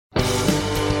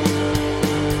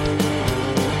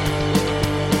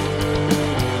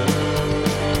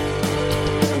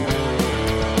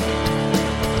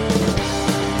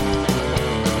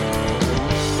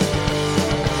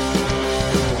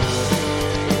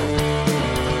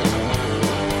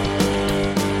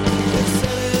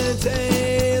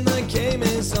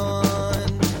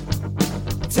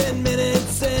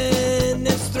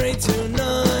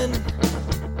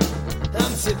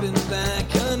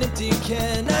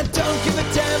I don't give a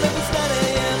damn if it's 9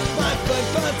 a.m. My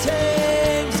football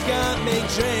team's got me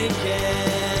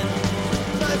drinking.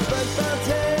 My football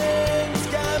team's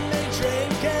got me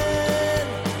drinking.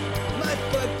 My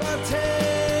football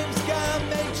team's got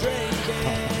me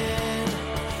drinking.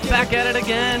 Back at it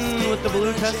again with the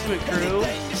Blue Testament crew.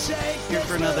 Here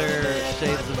for another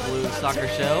Shades of Blue soccer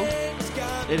show.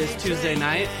 It is Tuesday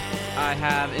night. I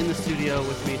have in the studio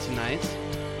with me tonight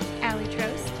Allie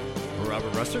Trost,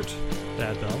 Robert Rustert,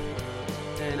 Dad Bell.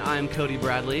 and I'm Cody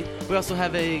Bradley. We also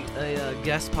have a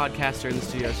guest podcaster in the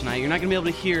studio tonight. You're not going to be able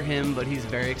to hear him, but he's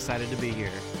very excited to be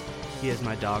here. He is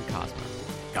my dog, Cosmo.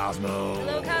 Cosmo.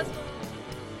 hello Cosmo.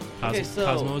 Okay, so-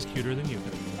 Cosmo is cuter than you.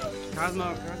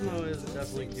 Cosmo is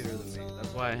definitely cuter than me.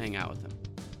 That's why I hang out with him.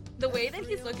 The way that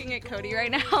he's looking at Cody right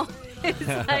now is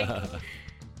like, I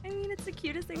mean, it's the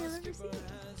cutest thing I've ever seen.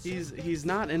 He's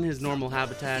not in his normal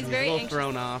habitat. He's He's a very little anxious.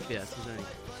 thrown off. Yes, he's anxious.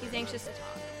 He's anxious to talk.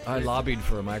 I lobbied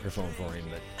for a microphone for him,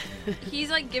 but He's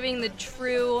like giving the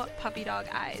true puppy dog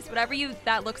eyes. Whatever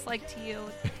that looks like to you,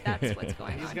 that's what's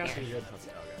going He's on got here. some good puppy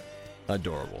dog eyes.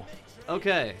 adorable.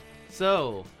 Okay,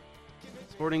 so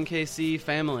Sporting KC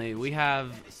family, we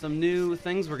have some new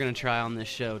things we're going to try on this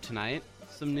show tonight.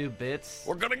 Some new bits,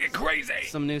 We're gonna get crazy.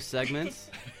 some new segments.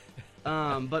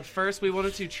 But first, we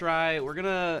wanted to try.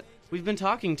 We've been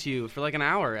talking to you for like an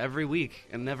hour every week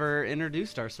and never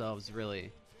introduced ourselves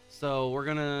really. So we're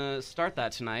gonna start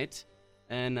that tonight,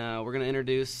 and we're gonna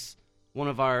introduce one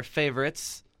of our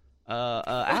favorites,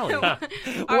 Allie.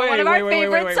 One of our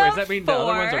favorites Does of that mean the other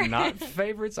ones four. are not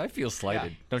favorites? I feel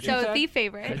slighted. Don't you? So Zach? the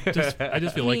favorite. I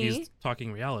just feel like Me? he's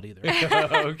talking reality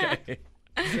there.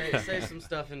 Okay. say some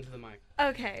stuff into the mic.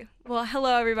 Okay. Well,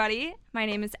 hello everybody. My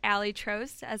name is Allie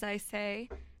Trost, as I say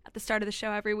at the start of the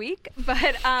show every week.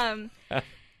 But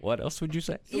What else would you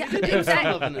say? yeah, do some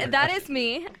of it. that is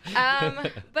me.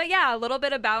 But yeah, a little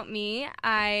bit about me.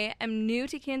 I am new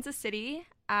to Kansas City.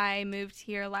 I moved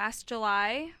here last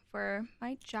July for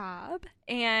my job,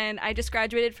 and I just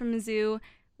graduated from Mizzou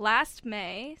last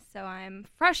May, so I'm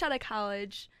fresh out of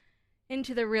college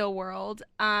into the real world.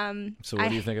 So what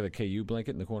do you think of the KU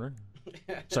blanket in the corner?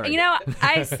 Sorry. You know,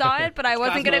 I saw it, but I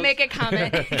wasn't going to Cosmos. make a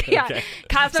comment. Yeah, Okay.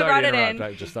 Cosmo Sorry brought to it interrupt. in.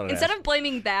 I just thought I'd Instead ask. of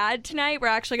blaming Dad tonight, we're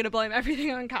actually going to blame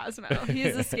everything on Cosmo.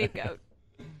 He's the scapegoat.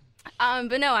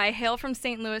 But no, I hail from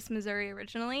St. Louis, Missouri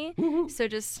originally, so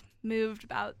just moved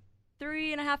about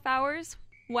 3.5 hours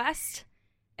west.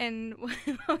 And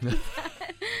what was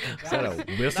that? Is that a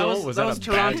whistle? was- that that a was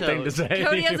bad Toronto. thing to say?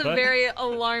 Cody has a What? very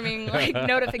alarming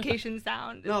notification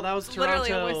sound. No, that was Literally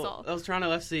Toronto. a whistle. That was Toronto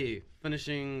FC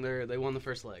finishing they won the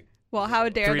first leg. Well, how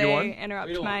dare 3-1? they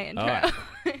interrupt 3-1. my intro?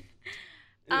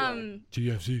 All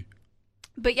GFC.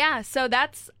 But yeah, so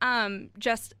that's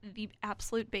just the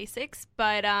absolute basics.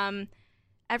 But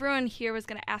everyone here was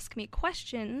going to ask me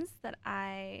questions that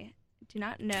I do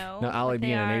not know. Now, Allie what they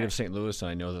being a are. native St. Louis,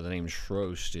 I know that the name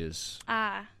Trost is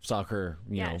Ah, soccer,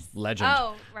 yes. legend.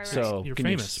 Oh, right. So You're can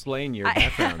you famous. explain your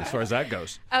background as far as that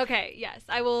goes? Okay, yes,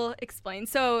 I will explain.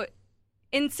 So,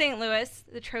 in St. Louis,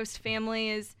 the Trost family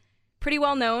is pretty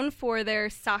well known for their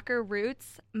soccer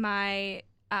roots. My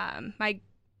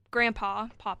grandpa,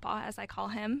 Papa, as I call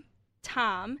him,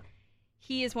 Tom,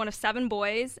 he is one of 7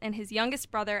 boys, and his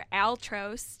youngest brother, Al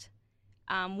Trost,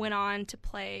 went on to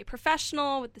play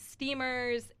professional with the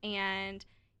Steamers and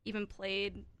even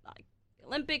played like the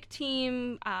Olympic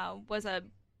team, was a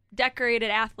decorated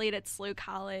athlete at SLU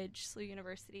College, SLU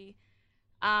University.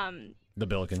 The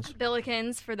Billikens.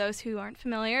 Billikens, for those who aren't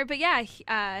familiar. But yeah,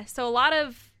 so a lot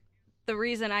of the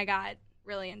reason I got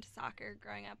really into soccer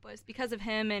growing up was because of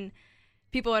him, and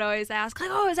people would always ask, like,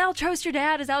 oh, is Al Trost your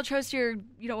dad? Is Al Trost your,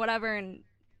 whatever? And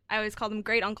I always called him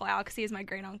Great Uncle Al because he is my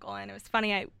great uncle. And it was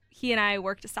funny, he and I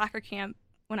worked a soccer camp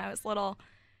when I was little,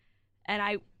 and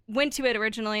I went to it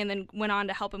originally and then went on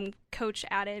to help him coach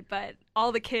at it. But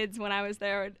all the kids, when I was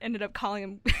there, ended up calling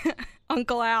him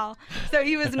Uncle Al. So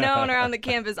he was known around the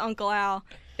camp as Uncle Al,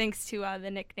 thanks to the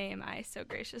nickname I so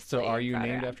graciously So are you brought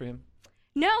named around. after him?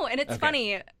 No, and it's Okay.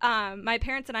 funny. My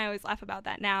parents and I always laugh about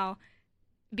that now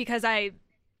because I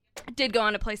did go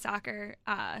on to play soccer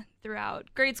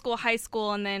throughout grade school, high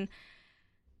school, and then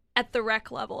at the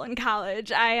rec level in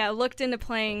college. I looked into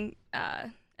playing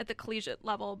at the collegiate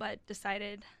level, but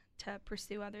decided to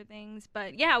pursue other things.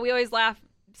 But yeah, we always laugh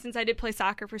since I did play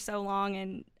soccer for so long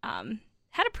and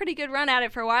had a pretty good run at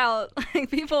it for a while.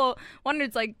 Like, people wondered,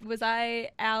 it's like, was I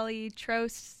Allie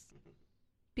Trost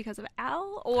because of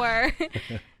Al, or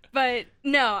but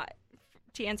no,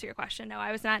 to answer your question, no,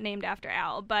 I was not named after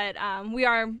Al, but we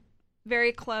are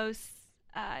very close.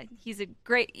 He's a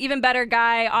great, even better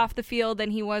guy off the field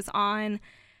than he was on.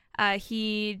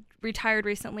 He retired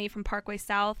recently from Parkway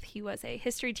South. He was a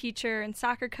history teacher and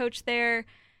soccer coach there.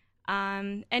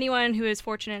 Anyone who is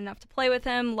fortunate enough to play with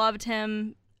him loved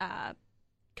him,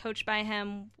 coached by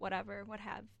him, whatever, what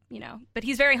have, But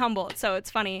he's very humble, so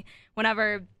it's funny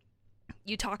whenever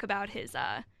you talk about his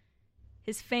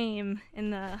fame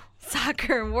in the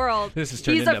soccer world. This is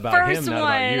turned He's into the about first him, not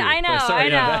one. about you. I know, Sorry I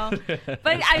know. about that.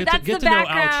 But that's get the to know Al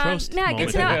background. Trost Yeah, get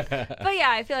to know. moment. But yeah,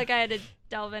 I feel like I had to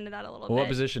delve into that a little Well, bit. what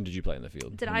position did you play in the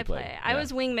field? Did when I you played? play? I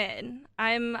was wing mid.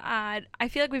 I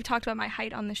feel like we've talked about my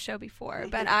height on this show before,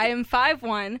 but I am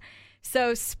 5'1",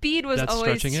 so speed was That's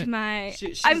always stretching it? my.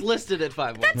 She's I'm listed at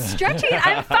 5'1". that's stretching it.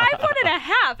 I'm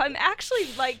 5'1.5". I'm actually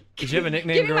like. Did you have a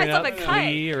nickname giving growing myself up? a cut.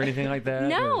 Lee or anything like that?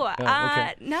 No, Or- oh,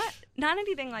 okay. not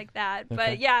anything like that. But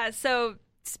Okay. yeah, so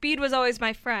speed was always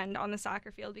my friend on the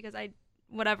soccer field because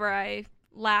whatever I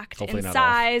lacked Hopefully in not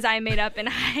size, I made up in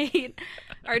height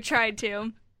or tried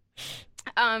to.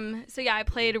 So yeah, I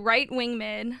played right wing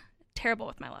mid. Terrible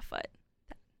with my left foot.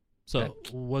 So,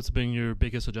 what's been your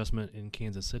biggest adjustment in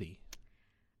Kansas City?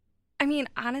 I mean,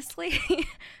 honestly,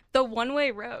 the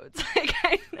one-way roads.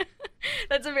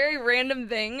 That's a very random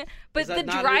thing, but Is that the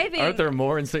not driving. Aren't there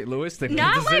more in St. Louis than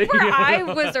Not Kansas like City? where I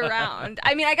was around.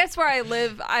 I mean, I guess where I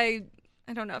live, I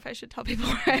don't know if I should tell people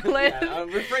where I live. Yeah,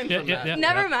 refrain from that. Yeah.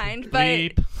 Never mind. But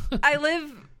Beep. I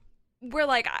live where,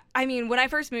 like, I mean, when I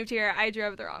first moved here, I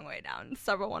drove the wrong way down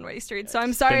several one-way streets. So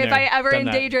I'm sorry Been if I there, ever done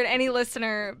that. endangered any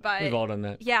listener. But We've all done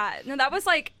that. yeah, no, that was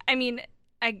like, I mean,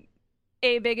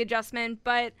 a big adjustment.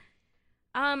 But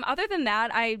other than that,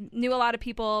 I knew a lot of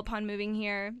people upon moving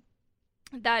here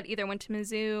that either went to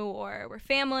Mizzou or were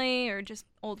family or just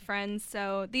old friends.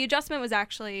 So the adjustment was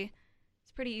actually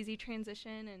it's a pretty easy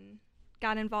transition and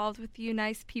got involved with you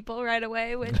nice people right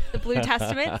away with the Blue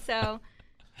Testament. So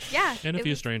yeah. And a it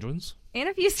few was- strange ones. And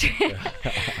a few strange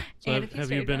So,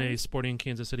 have you been a Sporting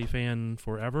Kansas City fan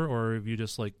forever, or have you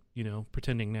just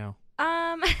pretending now?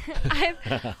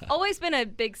 I've always been a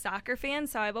big soccer fan,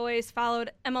 so I've always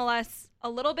followed MLS a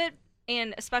little bit,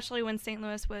 and especially when St.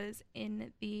 Louis was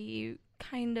in the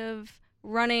kind of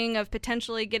running of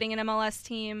potentially getting an MLS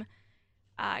team.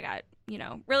 I got,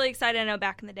 really excited. I know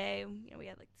back in the day, we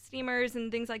had like the Steamers and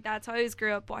things like that, so I always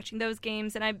grew up watching those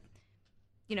games, and I,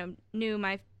 knew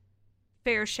my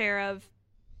fair share of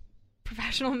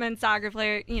professional men's soccer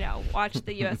player, watched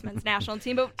the U.S. men's national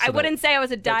team, but I wouldn't say I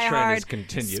was a That trend has diehard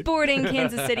continued. Sporting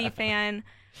Kansas City fan,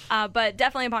 but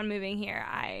definitely upon moving here,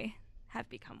 I have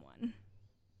become one.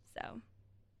 So,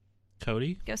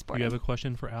 Cody, go you Sporting. have a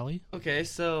question for Allie? Okay,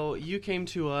 so you came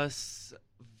to us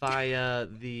via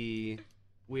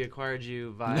we acquired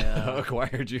you via.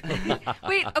 Acquired you.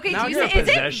 Wait, okay, Now do you you're say, a is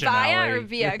it possession, via Allie. or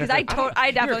via? Because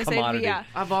I definitely say commodity. via.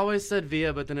 I've always said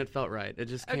via, but then it felt right. It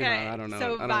just came Okay, out. I don't know.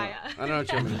 so I don't via. know. I don't know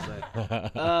what you want me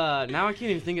to say. Now I can't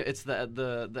even think. It's the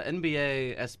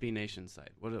NBA SB Nation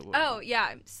site. What Oh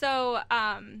yeah, so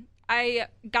I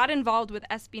got involved with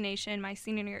SB Nation my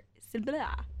senior year.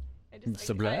 I just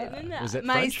Is it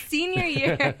my French? senior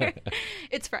year.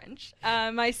 It's French.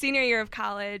 My senior year of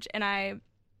college, and I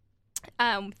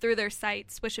through their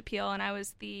site Swish Appeal, and I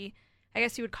was I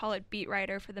guess you would call it beat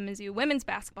writer for the Mizzou women's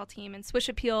basketball team. And Swish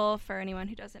Appeal, for anyone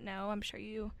who doesn't know, I'm sure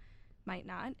you might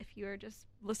not if you are just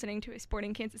listening to a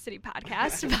Sporting Kansas City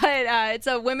podcast, but it's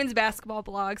a women's basketball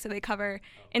blog, so they cover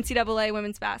NCAA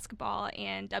women's basketball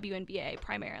and WNBA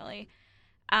primarily.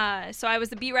 So I was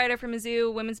the beat writer for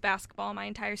Mizzou women's basketball my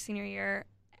entire senior year.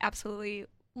 Absolutely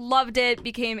loved it.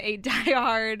 Became a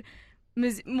diehard,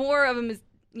 more of a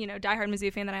diehard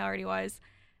Mizzou fan than I already was.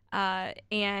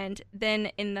 And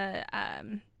then in the,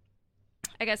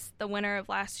 I guess the winter of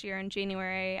last year in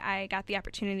January, I got the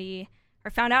opportunity,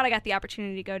 or found out I got the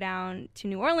opportunity to go down to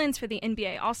New Orleans for the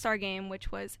NBA All-Star Game,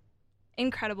 which was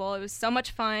incredible. It was so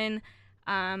much fun.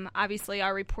 Obviously,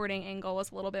 our reporting angle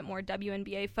was a little bit more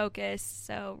WNBA focused,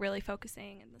 so really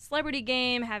focusing in the celebrity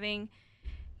game, having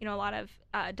a lot of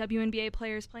WNBA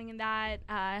players playing in that.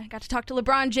 Got to talk to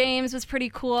LeBron James, was pretty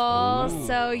cool. Ooh.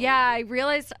 So yeah, I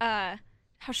realized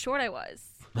how short I was.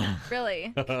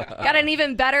 Really, got an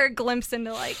even better glimpse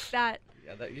into like that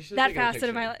you should that take a facet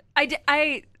of my picture.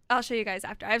 life. I'll show you guys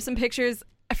after. I have some pictures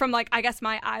from like I guess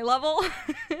my eye level.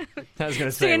 I was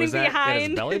gonna say, Standing was that at his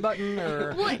behind. belly button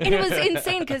or? Well, and it was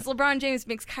insane because LeBron James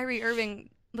makes Kyrie Irving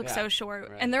look Yeah, so short,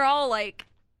 right. and they're all like,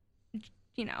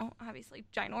 obviously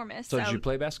ginormous. So did you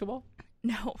play basketball?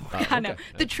 No, Oh, God, no. okay.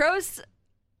 The Tros,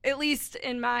 at least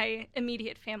in my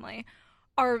immediate family,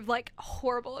 are like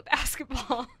horrible at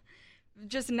basketball.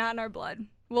 Just not in our blood.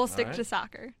 We'll stick right. to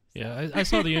soccer. Yeah, I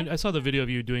saw the video of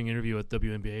you doing an interview with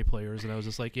WNBA players, and I was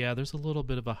just like, yeah, there's a little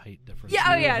bit of a height difference. Yeah,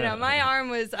 oh yeah, no. My arm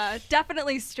was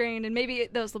definitely strained, and maybe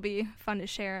those will be fun to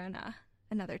share in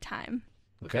another time.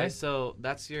 Okay, so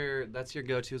that's your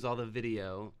go-to is all the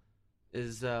video.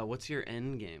 Is what's your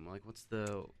end game? Like,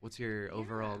 what's your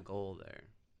overall goal there?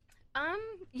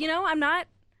 I'm not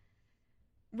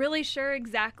really sure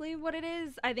exactly what it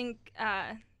is. I think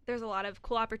there's a lot of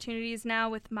cool opportunities now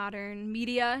with modern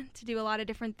media to do a lot of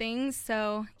different things.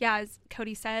 So, yeah, as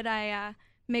Cody said, I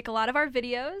make a lot of our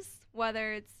videos,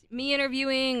 whether it's me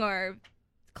interviewing or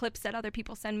clips that other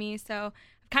people send me. So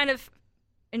I've kind of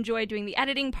enjoyed doing the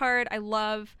editing part. I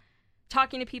love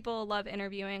talking to people, love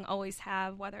interviewing, always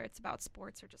have, whether it's about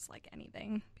sports or just like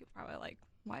anything. People probably like,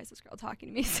 why is this girl talking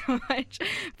to me so much?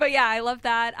 But yeah, I love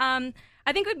that.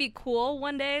 I think it would be cool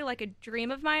one day, like a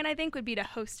dream of mine, I think, would be to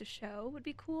host a show. Would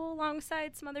be cool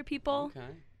alongside some other people. Okay.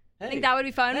 I think that would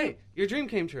be fun. Hey, your dream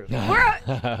came true.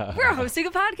 We're hosting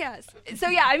a podcast. So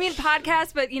yeah, I mean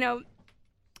podcast, but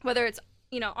whether it's,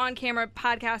 on camera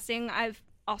podcasting, I've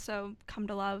also come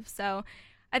to love. So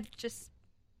I just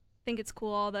think it's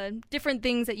cool, all the different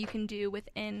things that you can do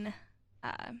within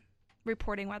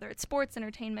reporting, whether it's sports,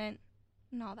 entertainment,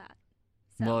 and all that.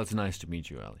 So, Well, it's nice to meet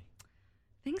you, Allie.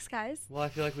 thanks, guys. Well, I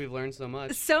feel like we've learned so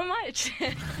much. So much.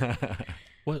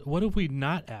 What have we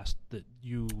not asked that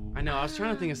you? I know. I was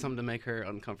trying to think of something to make her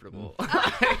uncomfortable.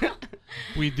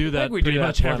 We do I that think we pretty do that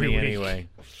much every plenty week. anyway.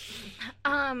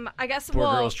 I guess, Poor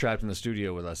girl's trapped in the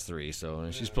studio with us three, so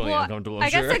she's probably uncomfortable, I'm I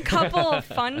guess sure. a couple of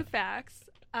fun facts.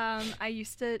 I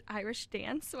used to Irish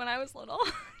dance when I was little.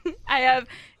 I have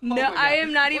no. Oh my God. I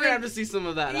am not We're even. gonna have to see some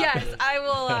of that. Yes, after this. I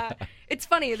will. It's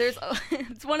funny.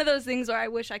 It's one of those things where I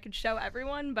wish I could show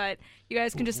everyone, but you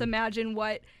guys can just imagine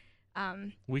what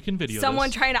We can video someone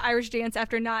this. trying to Irish dance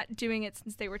after not doing it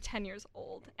since they were 10 years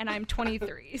old, and I'm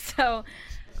 23. So,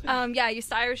 yeah, I used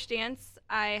to Irish dance.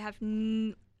 I have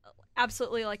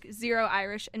absolutely like zero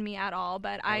Irish in me at all,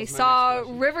 but I was my saw next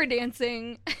question. river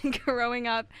dancing growing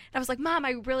up, and I was like, Mom,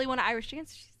 I really want to Irish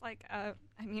dance. She's like, I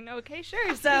mean, okay,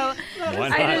 sure. So Why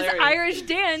not? I just Hilarious. Irish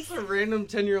dance. A random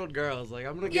 10-year-old girl is like,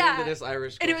 I'm gonna get into this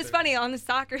Irish. And it was culture. funny on the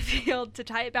soccer field, to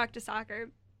tie it back to soccer.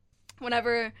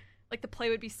 Whenever like the play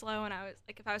would be slow, and I was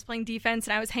like, if I was playing defense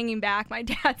and I was hanging back, my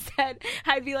dad said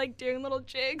I'd be like doing little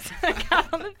jigs when I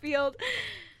got on the field.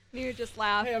 And he would just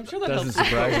laugh. Hey, I'm sure that Doesn't helps.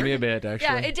 surprise me a bit, actually.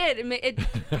 Yeah, it did. It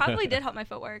probably did help my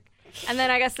footwork. And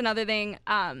then I guess another thing,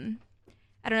 I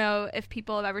don't know if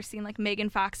people have ever seen like Megan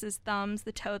Fox's thumbs,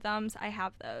 the toe thumbs. I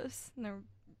have those, and they're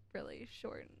really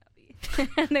short and nubby,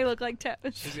 and they look like toes.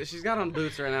 She's got on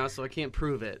boots right now, so I can't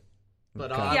prove it.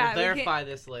 But Okay. I'll Yeah, we verify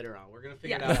this later on. We're gonna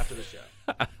figure it Yeah. out after the show.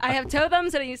 I have toe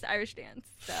thumbs, and I used to Irish dance.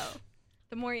 So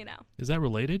the more you know. Is that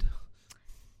related?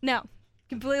 No,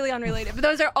 completely unrelated. But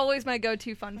those are always my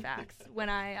go-to fun facts when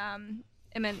I am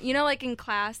in, like in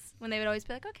class when they would always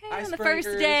be like, okay, on the first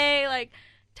Icebreakers. day, like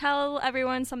tell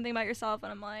everyone something about yourself,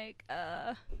 and I'm like,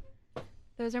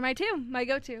 those are my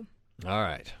go-to. All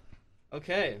right.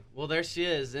 Okay, well there she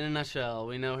is in a nutshell.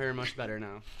 We know her much better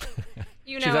now.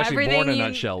 You know She's actually everything. born in a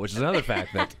nutshell, which is another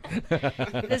fact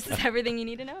that. This is everything you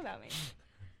need to know about me.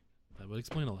 That would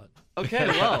explain a lot. Okay,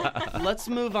 well, let's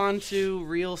move on to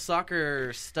real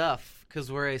soccer stuff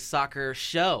because we're a soccer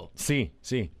show. See.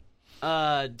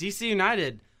 DC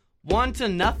United,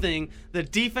 1-0. The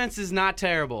defense is not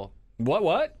terrible.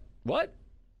 What?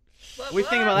 We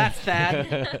think about that,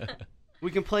 Thad.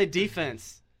 We can play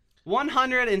defense.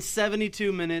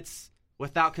 172 minutes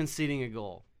without conceding a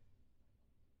goal.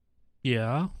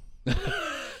 Yeah.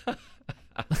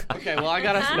 Okay, well, I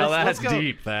gotta. Now let's that's go.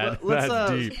 deep, Thad. Let's,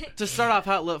 That's deep. To start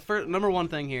off, number one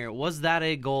thing here: was that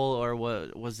a goal or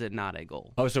was it not a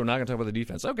goal? Oh, so we're not going to talk about the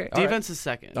defense. Okay. all Defense is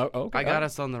second. Oh, okay, I got all right.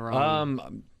 us on the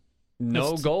wrong. No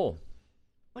Let's- goal.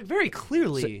 Like very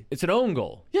clearly. It's an own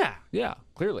goal. Yeah, Yeah,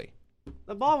 clearly.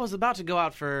 the ball was about to go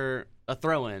out for a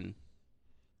throw-in.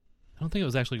 I don't think it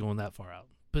was actually going that far out,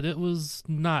 but it was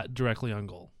not directly on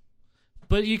goal.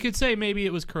 But you could say maybe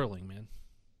it was curling, man.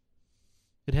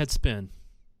 It had spin.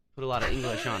 Put a lot of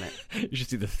English on it. You should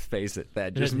see the face that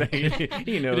It just had- made.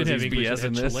 He it knows didn't have he's English, it BSing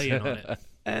had this. Chilean on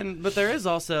it. But there is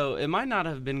also, it might not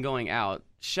have been going out.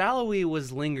 Shallowy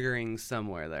was lingering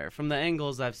somewhere there. From the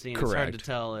angles I've seen, it's hard to Correct.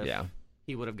 tell if Yeah.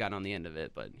 he would have gotten on the end of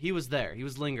it, but he was there. He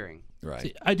was lingering. Right.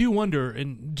 See, I do wonder,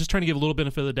 and just trying to give a little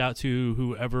benefit of the doubt to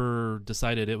whoever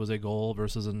decided it was a goal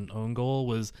versus an own goal,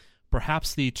 was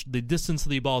perhaps the distance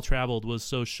the ball traveled was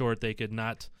so short they could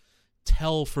not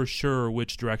tell for sure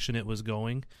which direction it was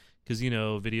going, because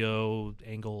video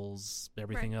angles,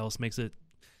 everything else makes it.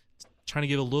 Trying to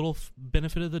give a little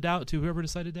benefit of the doubt to whoever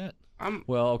decided that.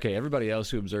 Well, okay. Everybody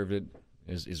else who observed it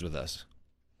is with us.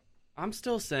 I'm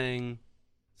still saying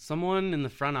someone in the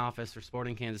front office for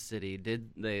Sporting Kansas City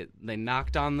they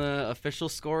knocked on the official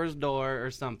scorer's door or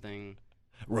something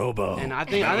Robo. And I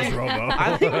think Robo.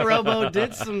 I think Robo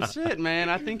did some shit, man.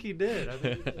 I think he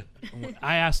did.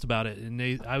 I asked about it, and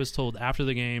I was told after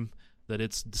the game that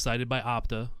it's decided by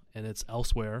Opta and it's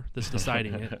elsewhere that's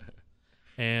deciding it.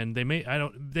 And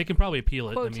they can probably appeal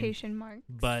it. Quotation marks.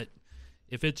 But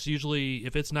if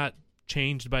it's not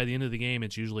changed by the end of the game,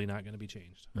 it's usually not going to be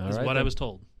changed. Is what I was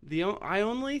told. I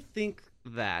only think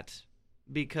that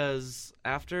because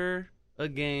after a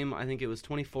game, I think it was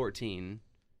 2014,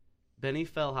 Benny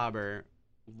Feilhaber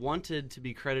wanted to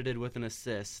be credited with an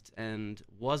assist and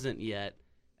wasn't yet,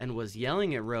 and was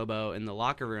yelling at Robo in the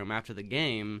locker room after the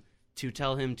game to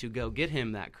tell him to go get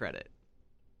him that credit.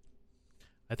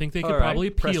 I think they could probably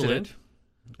appeal Precedent. it.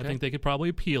 I think they could probably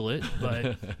appeal it,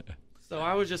 but So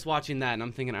I was just watching that, and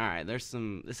I'm thinking, all right, this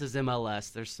is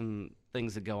MLS. There's some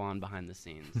things that go on behind the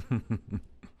scenes.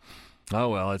 Oh,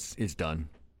 well, it's done.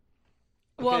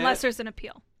 Well, Okay. unless there's an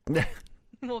appeal.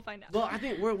 We'll find out. Well, I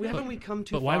think haven't we come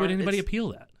too but far? why would anybody It's-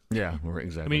 appeal that? Yeah, we're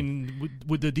exactly. I mean,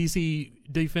 would the DC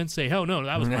defense say, "Oh no,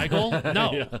 that was my goal"?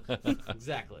 No.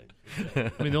 Exactly. I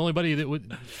mean, the only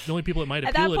people that might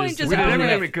At that appeal it point, is just the own person it.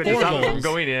 that we couldn't four stop them from goals.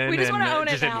 going in. We just and wanna own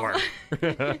it just it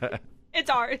didn't now. work. It's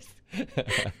ours.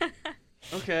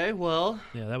 Okay, well,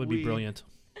 Yeah, that would be brilliant.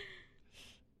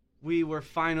 we were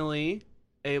finally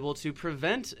able to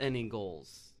prevent any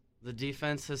goals. The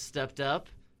defense has stepped up.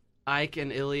 Ike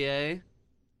and Ilie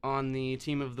on the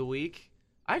team of the week.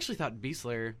 I actually thought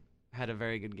Beasler had a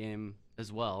very good game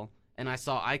as well, and I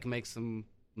saw Ike make some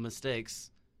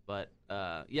mistakes, but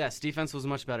yes, defense was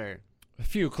much better. A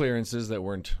few clearances that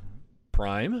weren't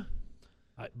prime.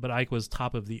 But Ike was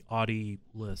top of the Audi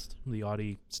list, the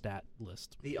Audi stat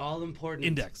list. The all-important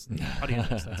Index. Audi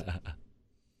index, that's it.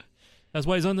 That's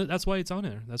why he's on that's why it's on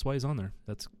there. That's why he's on there.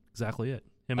 That's exactly it.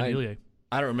 Him and Ilie.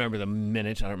 I don't remember the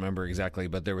minute. I don't remember exactly,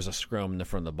 but there was a scrum in the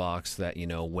front of the box that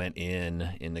went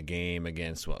in the game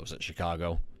against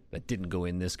Chicago that didn't go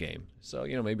in this game. So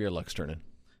maybe your luck's turning.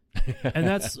 And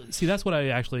that's what I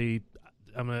actually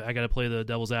I got to play the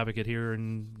devil's advocate here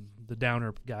and the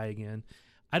downer guy again.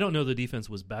 I don't know the defense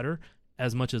was better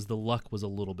as much as the luck was a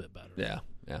little bit better.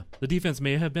 Yeah. The defense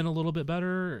may have been a little bit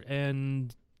better,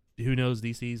 and who knows,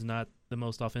 DC's not the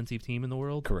most offensive team in the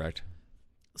world. Correct.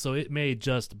 So it may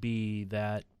just be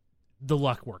that the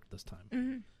luck worked this time.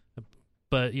 Mm-hmm.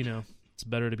 But, it's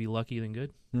better to be lucky than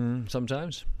good.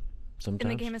 Sometimes. In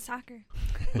the game of soccer.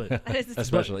 But That is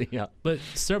Especially, yeah. But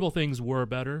several things were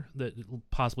better that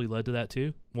possibly led to that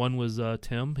too. One was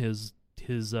Tim, his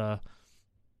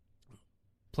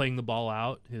playing the ball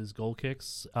out, his goal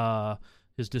kicks,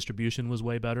 his distribution was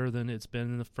way better than it's been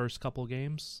in the first couple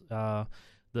games.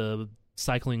 The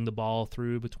cycling the ball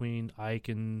through between Ike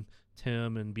and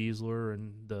Tim and Beasler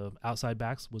and the outside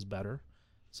backs was better.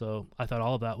 So I thought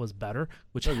all of that was better,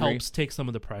 which Agree. helps take some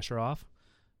of the pressure off.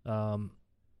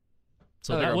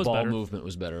 So I think that our was ball better. movement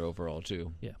was better overall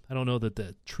too. Yeah, I don't know that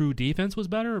the true defense was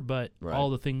better, but Right. all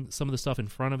the things, some of the stuff in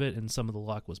front of it, and some of the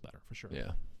luck was better for sure.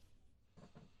 Yeah.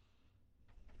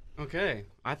 Okay,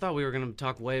 I thought we were going to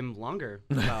talk way longer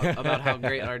about how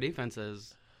great our defense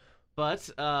is, but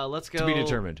let's go. To be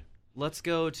determined. Let's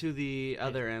go to the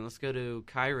other end. Let's go to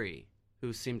Kyrie,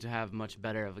 who seemed to have much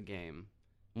better of a game.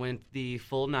 Went the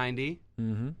full 90,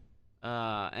 Mm-hmm.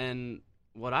 and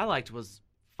what I liked was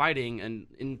fighting and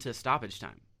into stoppage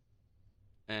time.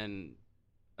 And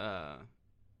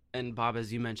Bob,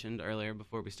 as you mentioned earlier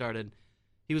before we started,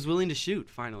 he was willing to shoot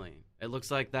finally. It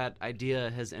looks like that idea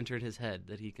has entered his head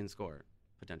that he can score,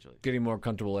 potentially. Getting more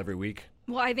comfortable every week.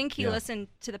 Well, I think he Yeah. listened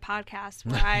to the podcast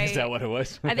where I. Is that what it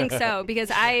was? I think so, because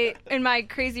in my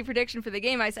crazy prediction for the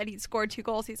game, I said he'd scored 2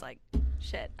 goals. He's like,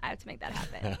 shit, I have to make that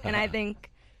happen. And I think,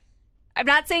 I'm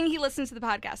not saying he listens to the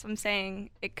podcast. I'm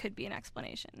saying it could be an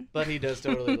explanation. But he does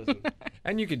totally listen.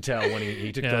 And you could tell when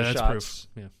he took Yeah, those that's shots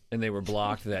proof. Yeah. and they were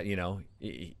blocked that,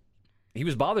 he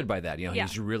was bothered by that. Yeah.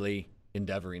 He's really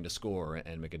endeavoring to score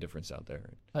and make a difference out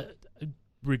there.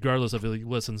 Regardless of if he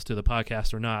listens to the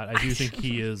podcast or not, I do think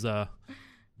he is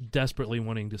desperately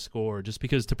wanting to score, just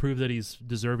because to prove that he's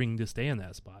deserving to stay in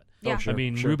that spot. Yeah. Oh, sure, I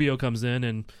mean, sure. Rubio comes in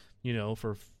and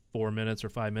for 4 minutes or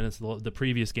 5 minutes the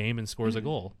previous game and scores a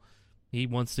goal. He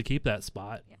wants to keep that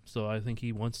spot, so I think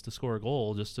he wants to score a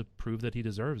goal just to prove that he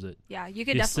deserves it. Yeah, you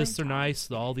could The definitely. assists are nice.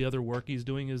 All the other work he's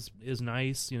doing is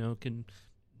nice.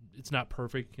 It's not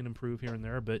perfect, can improve here and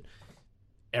there, but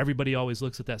everybody always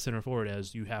looks at that center forward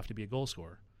as you have to be a goal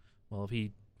scorer. Well, if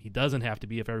he doesn't have to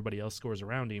be if everybody else scores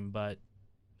around him, but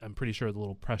I'm pretty sure the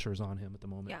little pressure's on him at the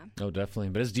moment. Yeah. Oh, definitely.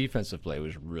 But his defensive play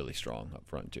was really strong up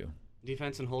front, too.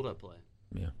 Defense and hold-up play.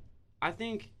 Yeah. I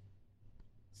think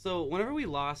so. Whenever we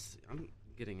lost, I'm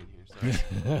getting in here.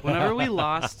 Sorry. Whenever we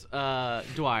lost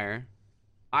Dwyer,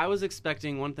 I was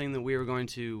expecting one thing that we were going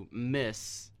to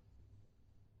miss,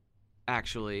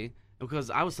 actually, because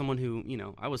I was someone who,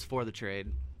 I was for the trade.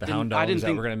 The Hound Dogs that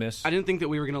we're going to miss? I didn't think that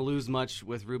we were going to lose much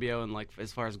with Rubio and,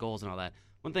 as far as goals and all that.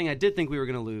 One thing I did think we were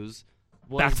going to lose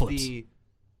was Backflips.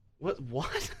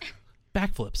 What?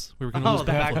 Backflips. We were going to lose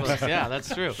the backflips. backflips. Yeah,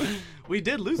 that's true. We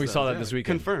did lose We those, saw that yeah. this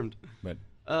weekend. Confirmed. But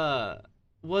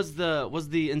Was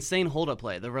the insane hold-up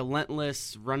play, the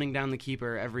relentless running down the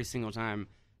keeper every single time.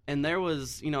 And there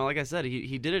was, like I said,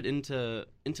 he did it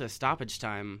into stoppage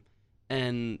time,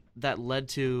 and that led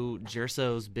to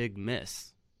Gerso's big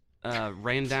miss.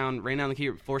 Ran down the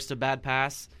keeper, forced a bad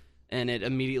pass, and it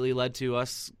immediately led to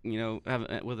us,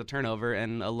 with a turnover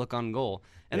and a look on goal.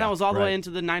 And Yeah, that was all the right. way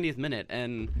into the 90th minute.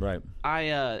 And right.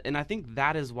 I think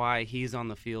that is why he's on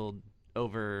the field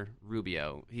over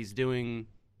Rubio. He's doing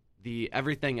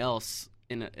everything else,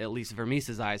 in at least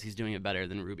Vermeese's eyes, he's doing it better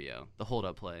than Rubio, the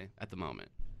hold-up play at the moment.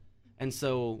 And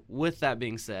so, with that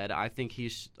being said, I think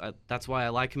that's why I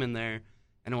like him in there,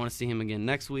 and I want to see him again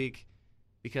next week,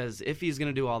 because if he's going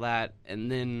to do all that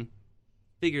and then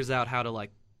figures out how to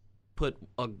put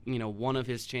one of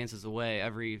his chances away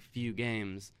every few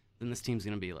games, then this team's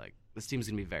going to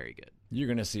be very good. You're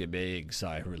going to see a big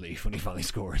sigh of relief when he finally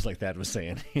scores, like Thad was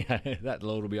saying. That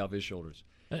load will be off his shoulders.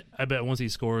 I bet once he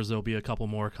scores, there'll be a couple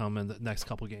more come in the next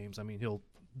couple games. I mean, there'll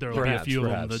be a few of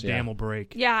them. The dam will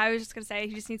break. Yeah, I was just gonna say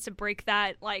he just needs to break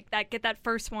that, get that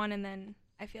first one, and then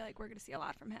I feel like we're gonna see a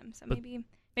lot from him. So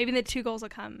maybe the 2 goals will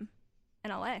come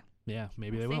in LA. Yeah,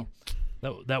 maybe We'll they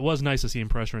will. That was nice to see him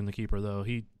pressuring the keeper, though.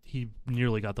 He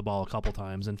nearly got the ball a couple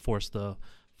times and forced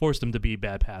him to be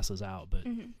bad passes out, but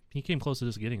he came close to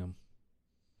just getting them.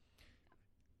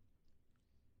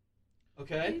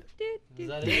 Okay. Is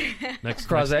that it? Next,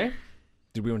 Krause?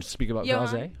 Did we want to speak about Johan.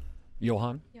 Krause?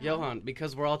 Johan? Johan,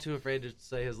 because we're all too afraid to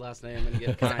say his last name and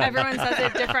get fined. Everyone says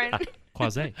it different.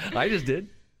 Quasi. I just did.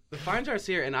 The fine jar's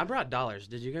here, and I brought dollars.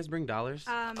 Did you guys bring dollars?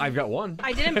 I've got one.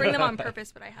 I didn't bring them on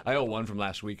purpose, but I have. I owe one from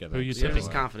last week, I think. Who you You're tipping?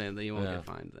 just confident that you won't Yeah. get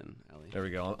fined then, Ellie. There we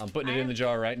go. I'm putting it in the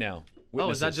jar right now. Oh,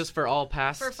 is that Witnesses. just for all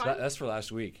past? For fun? That's for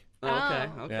last week. Oh, okay,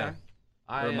 Oh. okay. Yeah.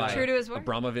 I, Or my True to his word.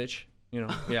 Abramovich,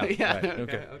 Yeah. yeah. Right,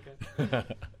 Okay.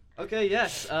 Okay.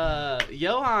 Yes.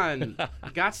 Johan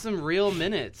got some real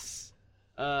minutes.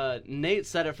 Nate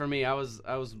said it for me. I was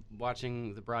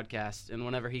watching the broadcast, and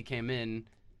whenever he came in,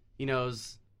 it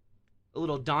was a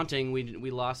little daunting.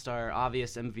 We lost our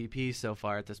obvious MVP so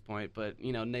far at this point, but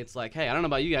Nate's like, hey, I don't know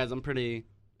about you guys. I'm pretty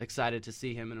excited to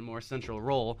see him in a more central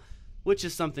role, which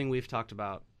is something we've talked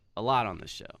about a lot on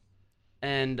this show.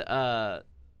 And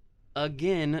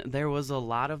again, there was a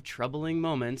lot of troubling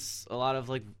moments, a lot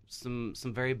of some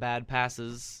very bad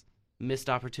passes, missed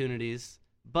opportunities,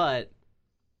 but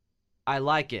I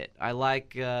like it. I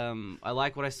like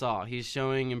what I saw. He's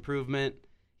showing improvement.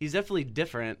 He's definitely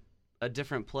a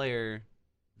different player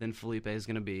than Felipe is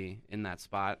going to be in that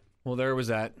spot. Well, there was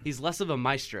that He's less of a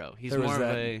maestro. He's There was more of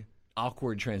that- a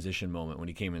awkward transition moment when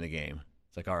he came in the game.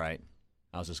 It's like, all right,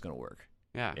 how's this going to work?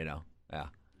 yeah. Yeah.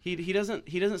 He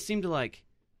doesn't seem to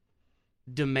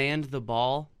demand the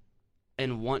ball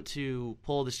and want to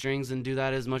pull the strings and do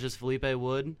that as much as Felipe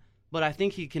would. But I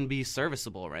think he can be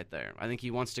serviceable right there. I think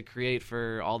he wants to create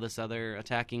for all this other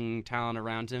attacking talent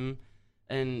around him.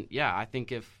 And yeah, I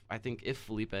think if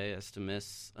Felipe is to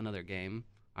miss another game,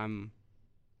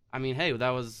 hey, that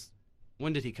was,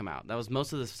 when did he come out? That was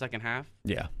most of the second half.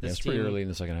 Yeah. This It's pretty team- early in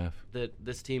the second half. That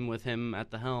this team with him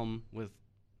at the helm, with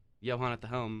Johan at the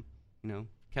helm,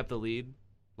 kept the lead,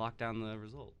 locked down the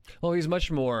result. Well, he's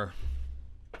much more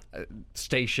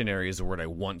stationary is the word I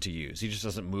want to use. He just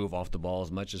doesn't move off the ball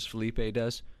as much as Felipe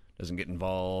does. Doesn't get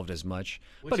involved as much.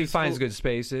 Which But he is finds cool. good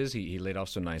spaces. He laid off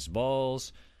some nice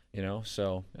balls,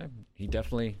 so he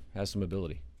definitely has some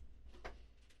ability.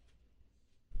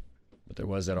 But there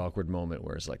was that awkward moment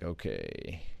where it's like,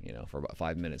 okay, for about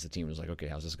 5 minutes, the team was like, okay,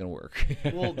 how's this going to work?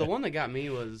 Well, the one that got me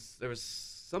was there was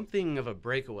something of a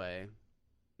breakaway,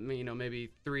 maybe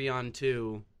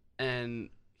 3-on-2, and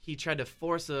he tried to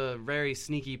force a very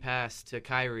sneaky pass to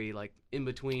Kyrie, in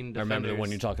between defenders. I remember the one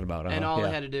you're talking about. And all yeah.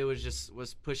 they had to do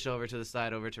was push over to the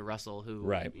side, over to Russell, who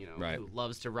Right. who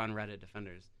loves to run red at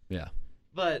defenders. Yeah.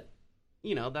 But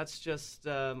that's just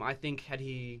I think had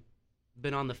he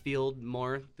been on the field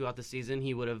more throughout the season,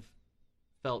 he would have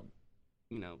felt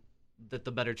that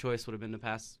the better choice would have been to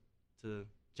pass to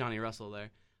Johnny Russell there.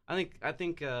 I think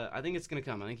it's gonna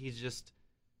come. I think he's just,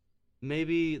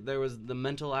 maybe there was the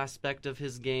mental aspect of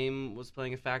his game was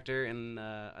playing a factor, and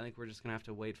I think we're just gonna have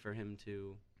to wait for him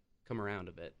to come around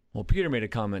a bit. Well, Peter made a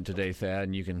comment today, Thad,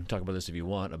 and you can talk about this if you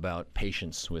want, about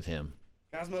patience with him,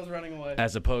 Cosmo's running away.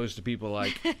 as opposed to people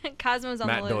like Cosmo's on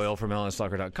Matt the list. Doyle from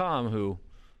LSsoccer.com, who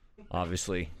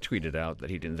obviously tweeted out that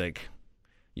he didn't think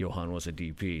Johan was a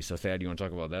DP. So, Thad, you want to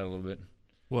talk about that a little bit?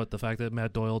 What, the fact that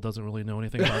Matt Doyle doesn't really know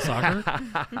anything about soccer?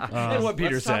 And what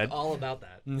Peter Let's talk said. all about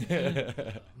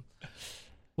that.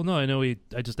 Well, no, I know I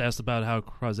just asked about how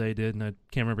Croizet did, and I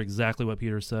can't remember exactly what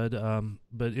Peter said,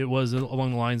 but it was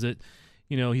along the lines that,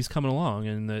 he's coming along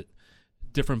and that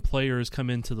different players come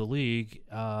into the league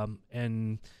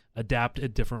and adapt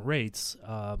at different rates,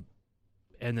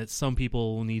 and that some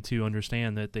people need to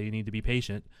understand that they need to be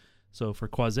patient. So for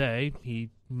Croizet, he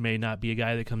may not be a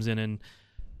guy that comes in and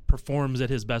performs at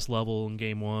his best level in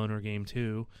game 1 or game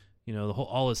 2.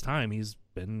 All his time he's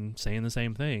been saying the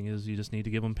same thing: is you just need to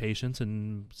give him patience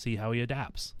and see how he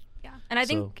adapts. Yeah, and I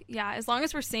think as long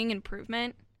as we're seeing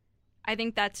improvement, I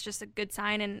think that's just a good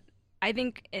sign. And I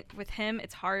think with him,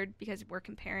 it's hard because we're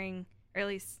comparing, or at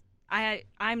least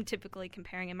I'm typically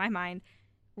comparing in my mind,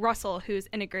 Russell, who's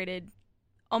integrated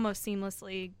almost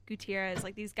seamlessly, Gutierrez,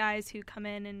 like these guys who come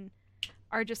in and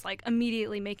are just like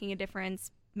immediately making a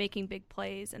difference, making big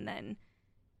plays, and then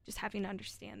just having to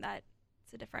understand that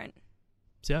it's a different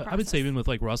See, I would say even with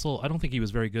like Russell, I don't think he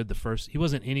was very good he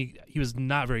was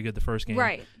not very good the first game.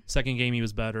 Right. Second game he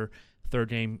was better. Third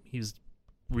game he's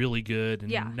really good,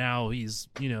 and now he's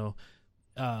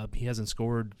he hasn't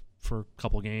scored for a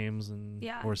couple games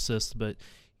or assists, but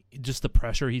just the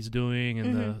pressure he's doing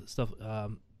and the stuff,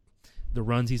 the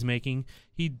runs he's making,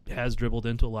 he has dribbled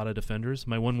into a lot of defenders.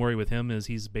 My one worry with him is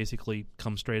he's basically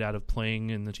come straight out of playing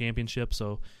in the championship,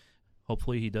 so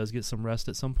hopefully he does get some rest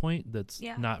at some point that's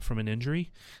not from an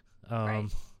injury. Right.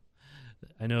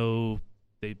 I know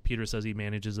Peter says he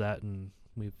manages that, and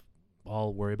we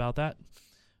all worry about that,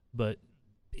 but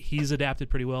he's adapted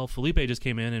pretty well. Felipe just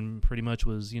came in and pretty much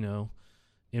was,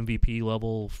 MVP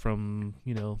level from,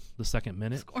 the second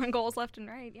minute. Scoring goals left and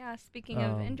right. Yeah, speaking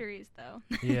of injuries, though.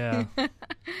 Yeah.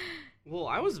 Well,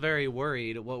 I was very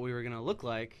worried what we were going to look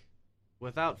like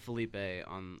without Felipe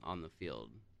on the field.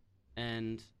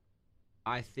 And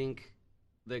I think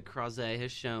that Croizet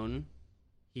has shown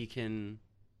he can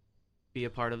be a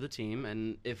part of the team.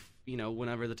 And if,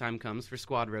 whenever the time comes for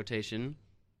squad rotation,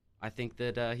 I think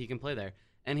that he can play there.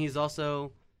 And he's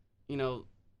also,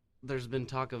 there's been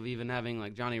talk of even having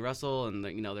like Johnny Russell, and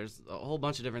there's a whole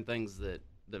bunch of different things that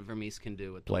Vermees can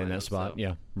do with playing that spot.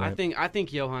 So right. I think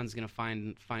Johan's gonna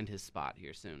find his spot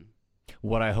here soon.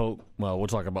 What I hope, well, we'll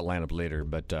talk about lineup later,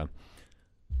 but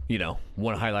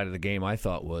one highlight of the game I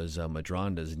thought was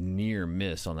Madronda's near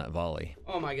miss on that volley.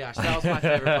 Oh my gosh, that was my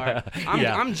favorite part.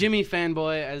 I'm Jimmy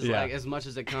fanboy as much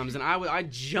as it comes, and I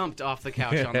jumped off the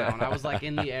couch on that one. I was like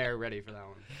in the air, ready for that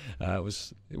one.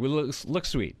 It looks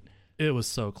sweet. It was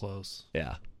so close.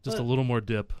 Yeah. Just a little more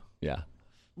dip. Yeah.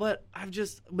 But I've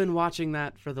just been watching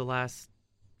that for the last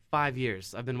 5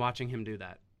 years. I've been watching him do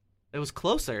that. It was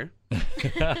closer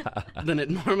than it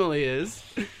normally is.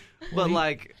 But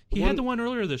he had the one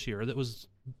earlier this year that was,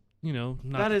 not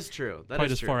that is true. That quite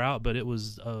is as true. far out, but it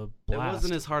was a blast. It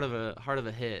wasn't as hard of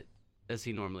a hit as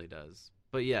he normally does.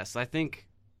 But yes, I think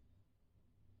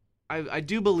I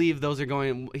do believe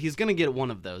he's going to get one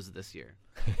of those this year.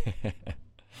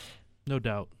 No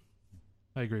doubt.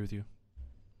 I agree with you.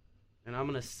 And I'm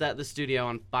going to set the studio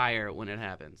on fire when it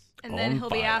happens. And then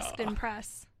he'll be asked in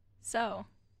press. So,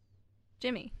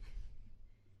 Jimmy.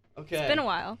 Okay. It's been a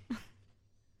while.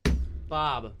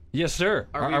 Bob. Yes, sir.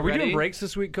 Are we doing ready? breaks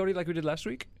this week, Cody, like we did last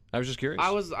week? I was just curious. I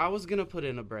was going to put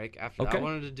in a break after that. I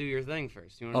wanted to do your thing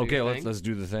first. You want to do your thing? let's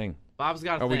do the thing. Bob's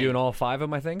got a Are thing. we doing all 5 of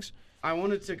my things? I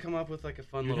wanted to come up with like a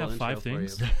fun You little have intro 5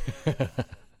 things? for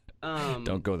you.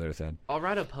 Don't go there, Thad. I'll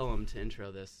write a poem to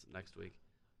intro this next week.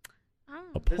 Oh.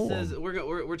 A This poem. is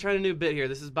we're trying a new bit here.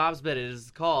 This is Bob's bit. It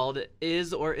is called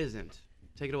Is or Isn't.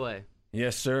 Take it away.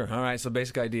 Yes, sir. All right. So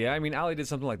basic idea. I mean, Allie did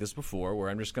something like this before, where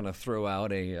I'm just going to throw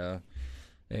out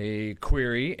a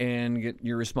query and get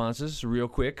your responses real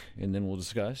quick, and then we'll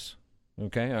discuss.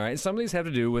 Okay. All right. Some of these have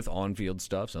to do with on-field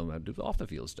stuff. Some have to do with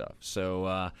off-the-field stuff.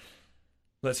 So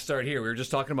let's start here. We were just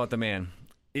talking about the man.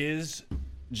 Is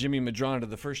Jimmy Madronda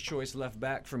the first choice left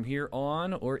back from here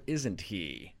on, or isn't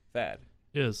he? Thad.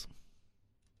 Is.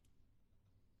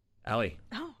 Allie.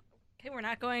 Oh, okay. We're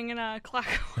not going in a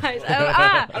clockwise.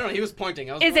 I don't know. He was pointing.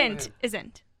 I was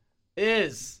Isn't.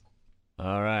 Is.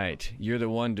 All right. You're the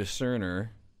one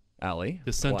discerner, Allie.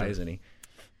 Dissenter. Why isn't he?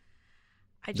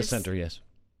 Dissenter, yes.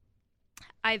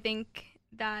 I think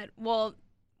that,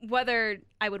 whether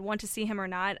I would want to see him or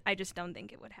not, I just don't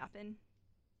think it would happen.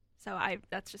 So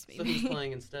that's just me. So who's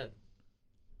playing instead?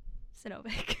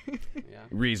 Sinovic. Yeah.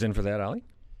 Reason for that, Allie?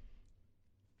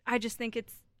 I just think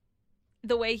it's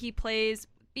the way he plays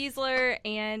Beasler,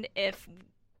 and if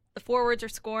the forwards are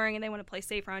scoring and they want to play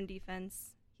safer on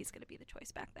defense, he's going to be the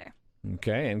choice back there.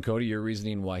 Okay, and Cody, your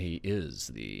reasoning why he is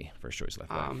the first choice left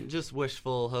back. Just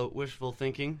wishful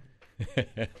thinking.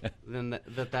 Then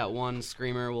that one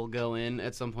screamer will go in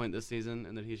at some point this season,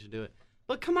 and that he should do it.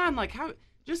 But come on, like how?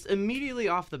 Just immediately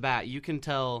off the bat, you can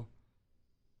tell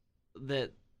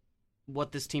that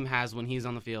what this team has when he's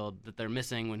on the field that they're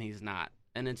missing when he's not,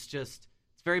 and it's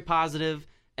very positive.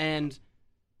 And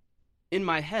in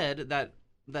my head,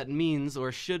 that means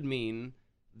or should mean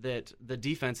that the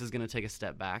defense is going to take a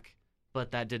step back.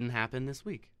 But that didn't happen this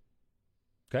week.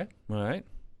 Okay, all right.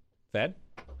 Thad?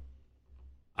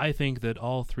 I think that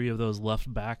all three of those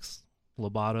left backs,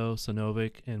 Lobato,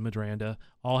 Sanovic, and Madranda,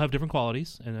 all have different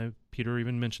qualities, and Peter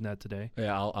even mentioned that today.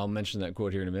 Yeah, I'll mention that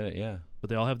quote here in a minute, yeah. But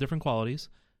they all have different qualities.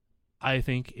 I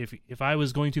think if I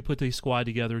was going to put a squad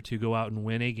together to go out and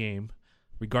win a game,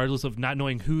 regardless of not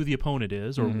knowing who the opponent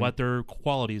is or what their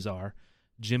qualities are,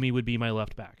 Jimmy would be my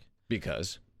left back.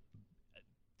 Because?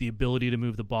 The ability to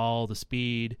move the ball, the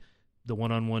speed, the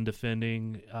one-on-one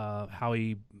defending, how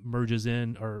he merges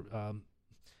in or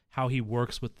how he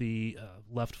works with the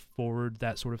left forward,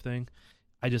 that sort of thing.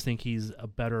 I just think he's a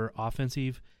better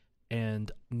offensive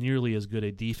and nearly as good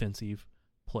a defensive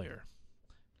player.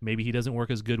 Maybe he doesn't work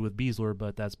as good with Beasler,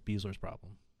 but that's Beasler's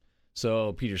problem.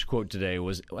 So Peter's quote today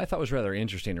I thought was rather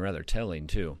interesting and rather telling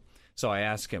too. So I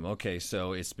asked him, okay,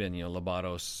 so it's been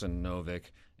Lobato, Sanovic,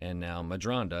 and now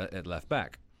Madranda at left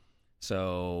back.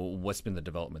 So what's been the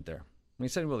development there? And he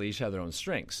said, well, they each have their own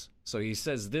strengths. So he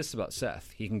says this about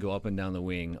Seth. He can go up and down the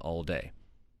wing all day.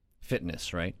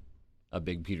 Fitness, right? A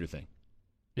big Peter thing.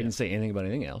 He didn't say anything about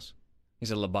anything else. He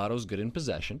said Lobato's good in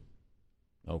possession.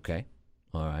 Okay.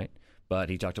 All right. But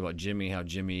he talked about Jimmy, how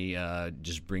Jimmy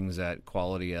just brings that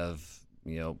quality of,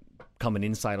 coming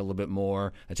inside a little bit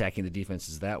more, attacking the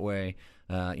defenses that way,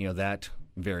 that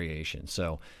variation.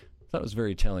 So I thought it was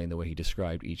very telling the way he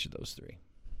described each of those three.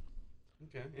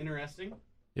 Okay, interesting.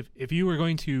 If you were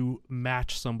going to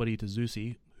match somebody to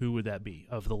Zusi, who would that be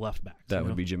of the left backs? That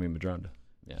would be Jimmy Madranda.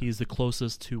 Yeah. He's the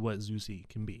closest to what Zusi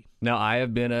can be. Now, I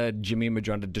have been a Jimmy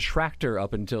Madranda detractor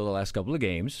up until the last couple of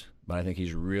games, but I think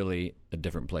he's really a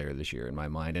different player this year in my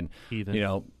mind. And,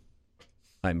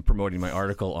 I'm promoting my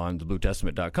article on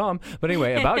thebluetestament.com, but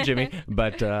anyway, about Jimmy.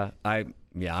 But I'm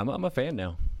a fan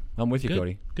now. I'm with you, Good.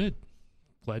 Cody. Good.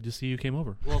 Glad to see you came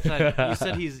over. Well, Ted,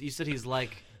 you said he's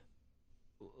like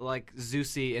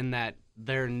Zusi in that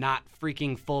they're not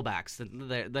freaking fullbacks.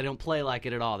 They don't play like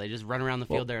it at all. They just run around the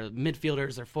field. They're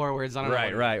midfielders or forwards. I don't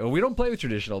know. Right. Well, we don't play with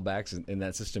traditional backs in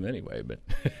that system anyway. But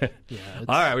Yeah.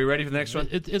 all right, we ready for the next one?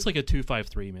 It's like a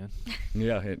 2-5-3, man.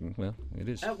 Yeah. It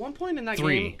is. At one point in that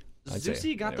Three, game, I'd say.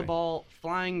 Zusi got the Anyway. ball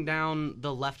flying down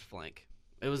the left flank.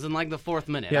 It was in like the 4th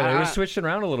minute. Yeah, they were switching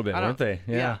around a little bit, weren't they?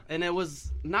 Yeah, and it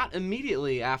was not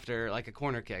immediately after like a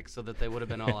corner kick, so that they would have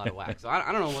been all out of whack. So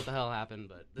I don't know what the hell happened,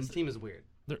 but this team is weird.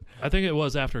 I think it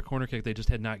was after a corner kick. They just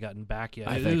had not gotten back yet.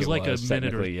 I It think was like a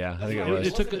minute or yeah. I think it It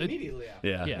was. took wasn't immediately after.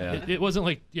 Yeah. It wasn't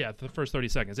like the first 30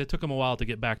 seconds. It took them a while to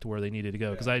get back to where they needed to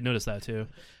go because I noticed that too.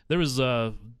 There was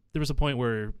a point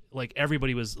where like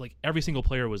everybody was like every single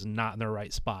player was not in their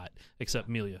right spot except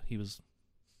Melia. He was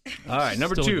All right,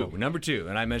 number Still two,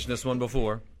 and I mentioned this one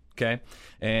before. Okay,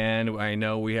 and I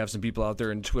know we have some people out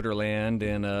there in Twitter land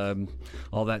and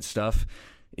all that stuff.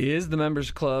 Is the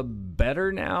members club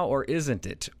better now, or isn't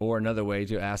it? Or another way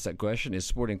to ask that question is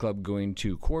Sporting Club going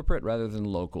to corporate rather than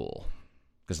local?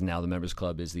 Because now the members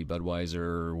club is the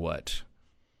Budweiser what?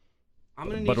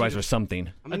 Budweiser something.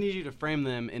 I'm gonna need you to frame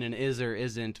them in an is or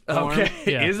isn't form. Okay,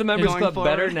 Yeah. is the members Going club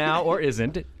better forward. now, or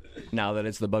isn't it? Now that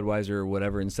it's the Budweiser or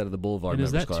whatever instead of the Boulevard and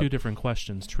is members that club. two different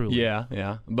questions? Truly,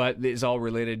 Yeah. But it's all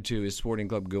related to is Sporting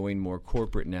Club going more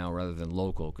corporate now rather than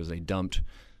local because they dumped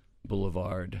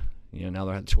Boulevard. Now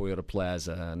they're at Toyota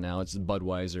Plaza. Now it's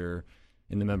Budweiser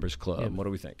in the members club. Yeah. What do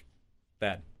we think?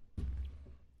 Bad.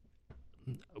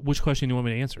 Which question do you want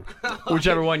me to answer?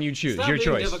 Whichever one you choose. Stop Your being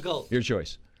choice. difficult. Your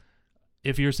choice.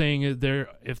 If you're saying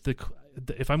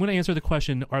if I'm going to answer the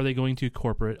question, are they going to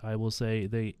corporate? I will say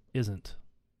they isn't.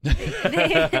 They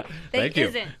Thank you.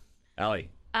 isn't.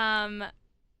 Allie.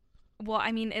 Well,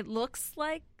 I mean, it looks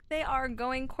like they are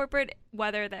going corporate.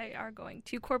 Whether they are going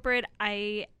to corporate,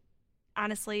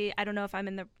 honestly, I don't know if I'm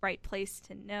in the right place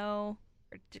to know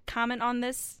or to comment on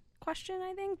this question,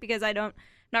 I think, because I'm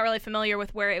not really familiar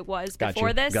with where it was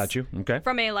before this. Got you. Okay.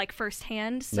 From a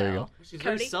firsthand. So There you go. She's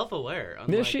very Cody? self-aware, Yeah,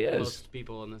 unlike she is. most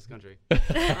people in this country.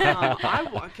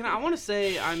 I want to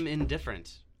say I'm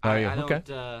indifferent. Are you? I don't.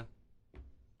 Okay.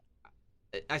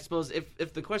 I suppose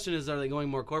if the question is, are they going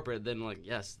more corporate? Then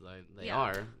yes, they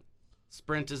are.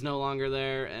 Sprint is no longer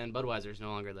there, and Budweiser is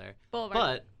no longer there.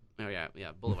 Boulevard.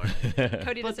 But Boulevard.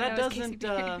 Cody But doesn't that know his doesn't.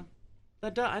 KCP.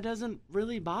 that doesn't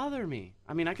really bother me.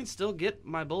 I mean, I can still get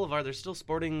my Boulevard. They're still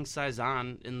sporting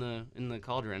Saison in the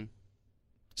Cauldron.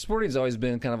 Sporting's always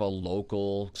been kind of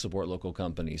a support local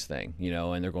companies thing,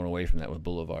 and they're going away from that with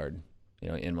Boulevard,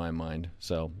 in my mind.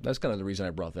 So that's kind of the reason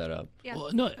I brought that up. Yeah. Well,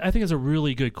 no, I think it's a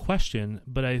really good question,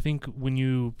 but I think when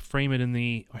you frame it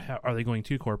in are they going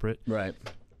too corporate? Right.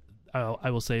 I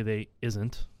will say they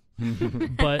isn't.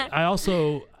 But I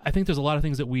think there's a lot of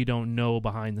things that we don't know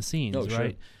behind the scenes, Oh, sure.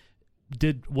 right?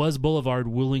 Was Boulevard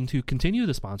willing to continue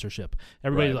the sponsorship?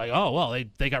 Everybody's Right. like, oh, well,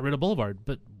 they got rid of Boulevard.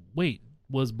 But wait,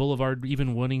 was Boulevard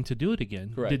even wanting to do it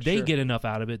again? Correct, Did they sure. get enough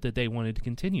out of it that they wanted to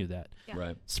continue that? Yeah.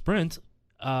 Right. Sprint,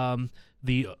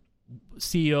 the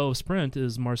CEO of Sprint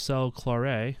is Marcelo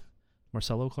Claret.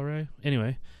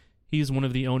 Anyway, he's one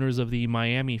of the owners of the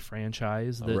Miami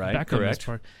franchise that Right, Beckham correct. is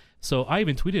part. So I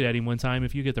even tweeted at him one time,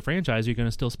 if you get the franchise, you're going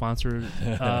to still sponsor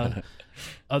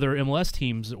other MLS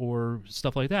teams or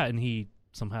stuff like that. And he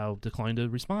somehow declined to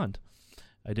respond.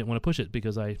 I didn't want to push it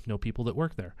because I know people that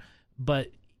work there. But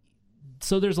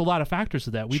so there's a lot of factors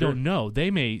to that. We Sure. don't know.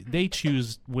 They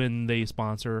choose when they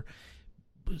sponsor.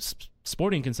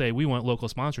 Sporting can say we want local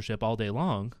sponsorship all day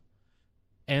long,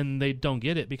 and they don't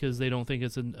get it because they don't think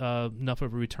it's enough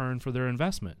of a return for their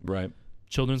investment. Right.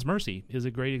 Children's Mercy is a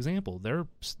great example. They're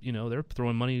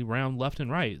throwing money around left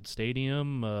and right.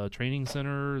 Stadium, training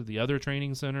center, the other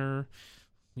training center.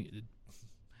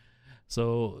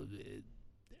 So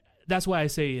that's why I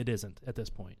say it isn't at this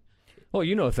point. Well,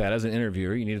 that as an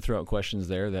interviewer, you need to throw out questions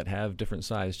there that have different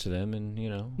sides to them,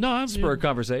 and spur a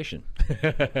conversation.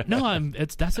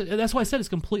 That's why I said it's a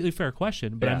completely fair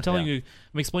question. But Yeah, I'm telling yeah. you,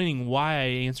 I'm explaining why I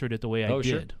answered it the way I Oh,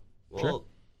 sure. did. Well,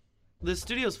 the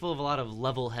studio's full of a lot of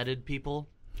level-headed people.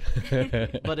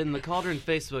 But in the Cauldron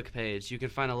Facebook page, you can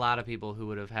find a lot of people who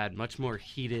would have had much more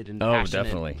heated and passionate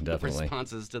definitely.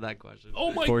 responses to that question.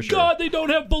 Oh my For sure. God! They don't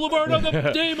have Boulevard on the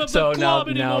name of So the now club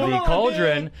anymore. the Come on,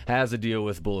 Cauldron man. has a deal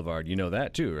with Boulevard. You know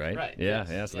that too, right? Right, Yeah, yes,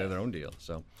 yeah. So they have yes. their own deal.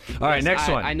 So, all right, Yes, next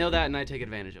one. I know that, and I take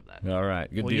advantage of that. All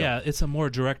right, good Well, deal. yeah, it's a more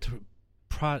direct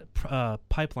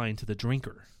pipeline to the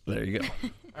drinker. There you go.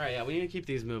 All right, yeah, we need to keep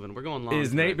these moving. We're going long.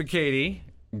 Is Nate tonight. McCady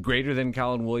greater than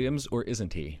Colin Williams, or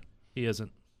isn't he? He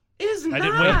isn't. Is I not.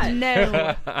 didn't wait.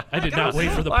 No. I did not wait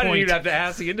for the I didn't point. even have to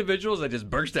ask the individuals. I just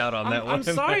burst out on that one. I'm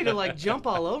sorry to jump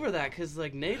all over that because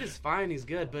Nate is fine, he's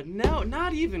good, but no,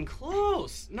 not even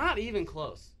close. Not even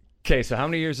close. Okay, so how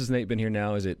many years has Nate been here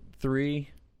now? Is it 3?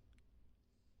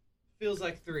 Feels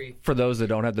like 3. For those that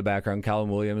don't have the background, Colin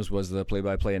Williams was the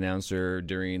play-by-play announcer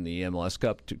during the MLS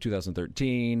Cup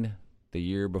 2013, the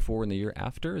year before and the year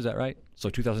after. Is that right? So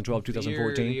 2012,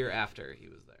 2014? The year after he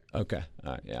was there. Okay.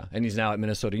 All right, yeah. And he's now at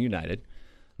Minnesota United.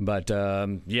 But,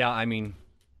 yeah, I mean,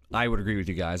 I would agree with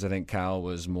you guys. I think Kyle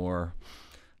was more,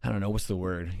 I don't know, what's the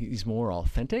word? He's more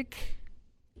authentic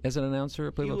as an announcer,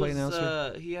 a play-by-play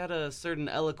announcer? He had a certain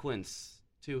eloquence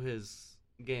to his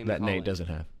game That calling Nate doesn't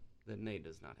have. That Nate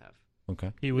does not have.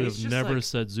 Okay. He would It's have just never like-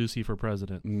 said Zusi for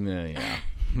president. Yeah.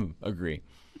 Agree.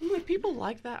 People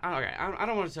like that. All right, I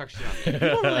don't want to talk shit on Nate.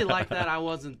 People really like that. I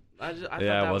wasn't. I thought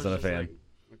Yeah, I that wasn't was a just fan.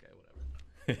 okay,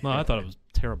 whatever. No, I thought it was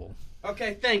terrible.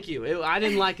 Okay, thank you. I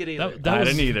didn't like it either. That I was,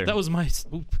 didn't either. That was my.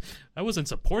 I wasn't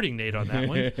supporting Nate on that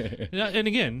one. And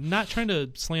again, not trying to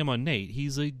slam on Nate.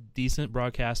 He's a decent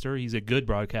broadcaster. He's a good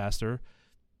broadcaster.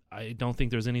 I don't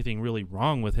think there's anything really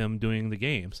wrong with him doing the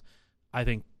games. I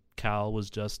think Cal was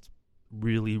just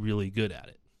really, really good at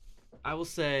it. I will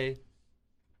say,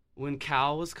 when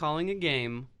Cal was calling a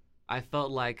game, I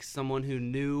felt like someone who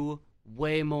knew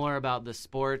way more about the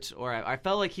sport, or I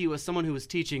felt like he was someone who was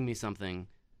teaching me something.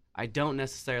 I don't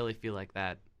necessarily feel like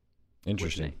that.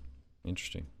 Interesting. Nate.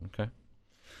 Interesting. Okay.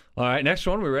 All right, next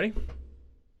one. We ready?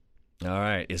 All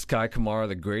right. Is Kai Kamara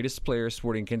the greatest player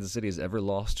Sporting Kansas City has ever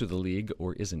lost to the league,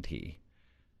 or isn't he?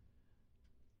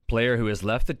 Player who has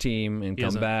left the team and He come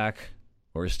isn't. back,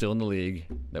 or is still in the league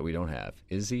that we don't have.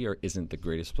 Is he or isn't the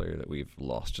greatest player that we've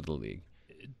lost to the league?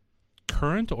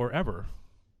 Current or ever?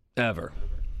 Ever.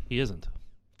 He isn't.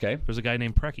 Okay. There's a guy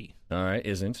named Preki. All right.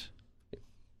 Isn't.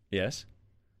 Yes.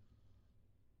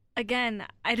 Again,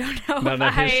 I don't know. Not if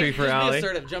enough history for Just be Allie.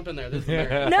 assertive. Jump in there. This is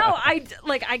America. No,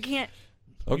 I can't.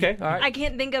 Okay. All right. I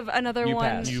can't think of another You one.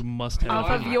 pass. You must have. Off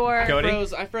of your- Cody?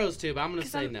 I froze too, but I'm going to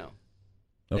 'Cause say I'm- no.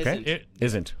 Okay. Isn't.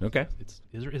 Isn't. Okay. It's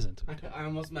is or isn't. I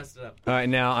almost messed it up. All right,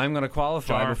 now I'm going to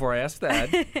qualify Jar. before I ask that.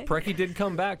 Preki did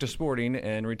come back to Sporting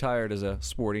and retired as a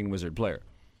Sporting Wizard player.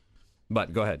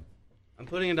 But go ahead. I'm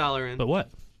putting $1 in. But what?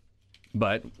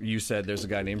 But you said there's a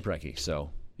guy named Preki,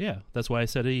 so. Yeah, that's why I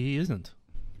said he isn't.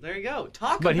 There you go.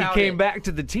 Talk But he about came it. back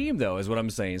to the team, though, is what I'm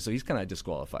saying. So he's kind of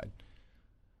disqualified.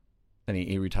 And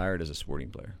he retired as a Sporting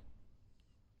player.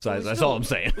 So We that's still- all I'm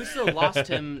saying. We still lost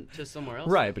him to somewhere else.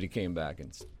 Right, but he came back,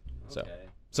 and so. Okay.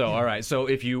 So, all right. So,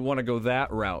 if you want to go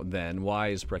that route, then why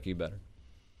is Preki better?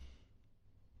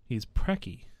 He's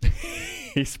Preki.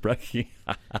 He's Preki.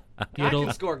 He had can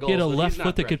a, score he had a goals, but left he's not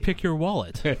foot that could Preki. pick your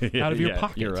wallet out of your Yeah,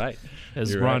 pocket. You're right.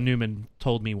 As You're Ron right. Newman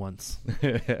told me once.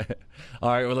 All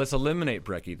right. Well, let's eliminate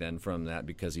Preki then from that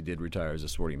because he did retire as a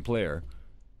Sporting player.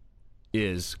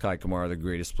 Is Kai Kamara the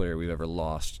greatest player we've ever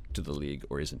lost to the league,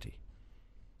 or isn't he?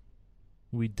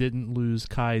 We didn't lose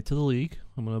Kai to the league.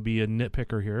 I'm going to be a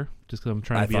nitpicker here, just because I'm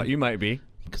trying I to be. thought you might be.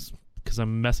 Because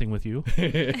I'm messing with you.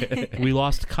 We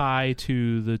lost Kai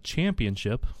to the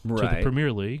championship, to the Right.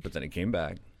 Premier League. But then he came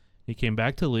back. He came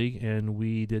back to the league, and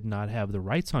we did not have the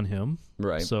rights on him.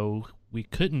 Right. So we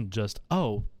couldn't just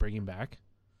bring him back.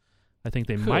 I think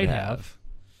they Could might have.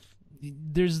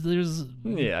 There's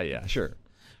Yeah. Sure.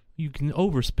 you can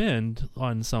overspend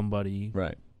on somebody.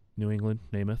 Right. New England,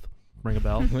 Namath, ring a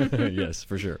bell. Yes,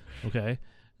 for sure. Okay,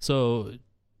 so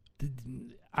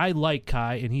I like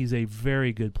Kai, and he's a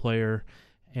very good player.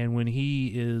 And when he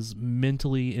is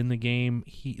mentally in the game,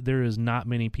 there is not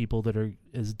many people that are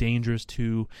as dangerous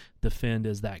to defend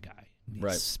as that guy.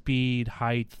 Right. Speed,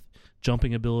 height,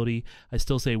 jumping ability. I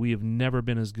still say we have never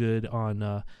been as good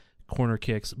on corner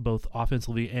kicks, both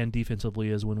offensively and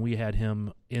defensively, as when we had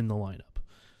him in the lineup.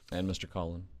 And Mr.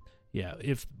 Collin. Yeah,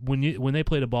 when they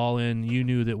played a ball in, you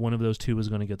knew that one of those two was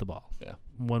going to get the ball. Yeah.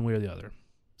 One way or the other.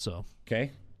 So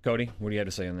Okay. Cody, what do you have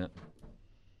to say on that?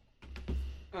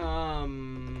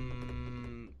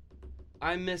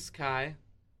 I miss Kai.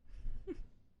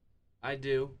 I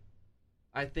do.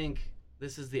 I think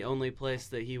this is the only place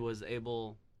that he was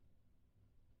able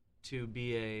to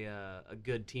be a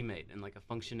good teammate and like a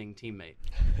functioning teammate.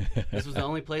 This was the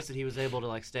only place that he was able to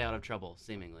like stay out of trouble,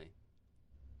 seemingly.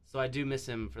 So I do miss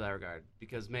him for that regard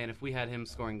because man, if we had him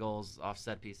scoring goals off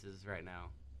set pieces right now,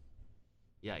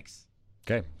 yikes.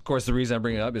 Okay. Of course, the reason I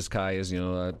bring it up is Kai is,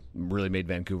 really made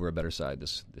Vancouver a better side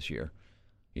this year.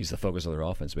 He's the focus of their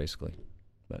offense, basically.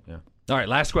 But yeah. All right,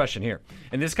 last question here.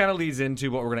 And this kind of leads into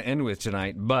what we're going to end with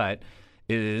tonight, but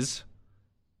it is,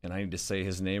 and I need to say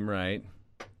his name right,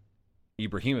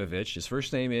 Ibrahimovic. His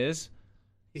first name is?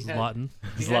 Zlatan.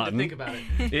 He had to Zlatan. think about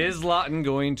it. Is Zlatan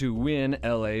going to win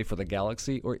LA for the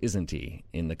Galaxy, or isn't he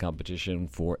in the competition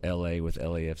for LA with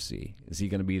LAFC? Is he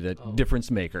going to be the difference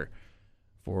maker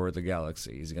for the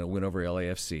Galaxy? Is he going to win over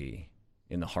LAFC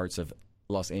in the hearts of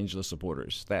Los Angeles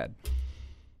supporters? Thad.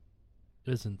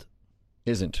 Isn't.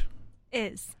 Isn't.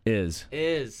 Is.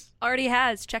 Is. Already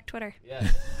has. Check Twitter.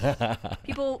 Yes.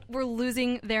 People were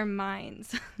losing their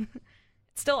minds.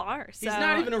 Still are. So. He's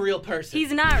not even a real person.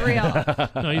 He's not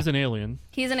real. No, he's an alien.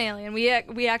 He's an alien.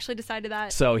 We actually decided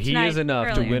that. So he tonight, is enough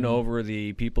earlier. to win over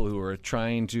the people who are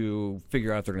trying to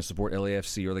figure out if they're going to support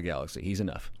LAFC or the Galaxy. He's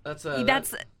enough.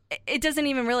 That's. It doesn't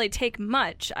even really take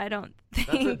much. I don't think.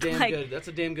 That's a damn like, good. That's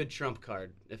a damn good trump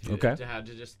card. If you Okay. to have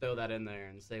to just throw that in there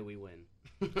and say we win.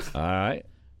 All right.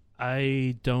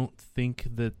 I don't think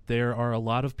that there are a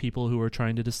lot of people who are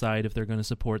trying to decide if they're going to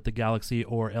support the Galaxy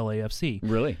or LAFC.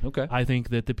 Really? Okay. I think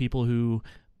that the people who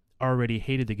already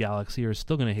hated the Galaxy are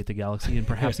still going to hate the Galaxy, and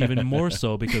perhaps even more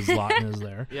so because Zlatan is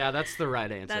there. Yeah, that's the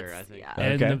right answer. That's- I think. yeah.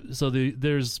 And Okay.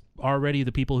 there's already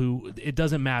the people who it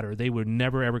doesn't matter. They were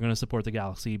never ever going to support the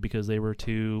Galaxy because they were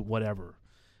too whatever.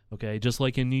 Okay, just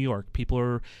like in New York, people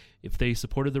are if they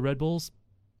supported the Red Bulls,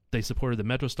 they supported the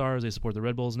Metro Stars. They support the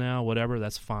Red Bulls now. Whatever,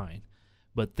 that's fine.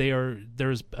 But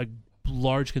there's a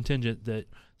large contingent that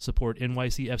support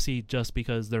NYCFC just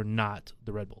because they're not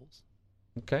the Red Bulls.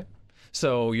 Okay.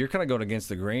 So you're kind of going against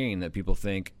the grain that people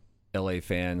think LA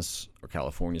fans or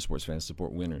California sports fans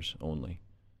support winners only.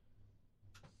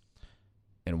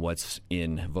 And what's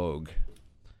in vogue.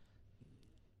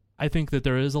 I think that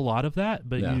there is a lot of that,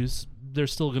 but Yeah.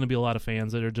 there's still going to be a lot of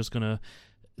fans that are just going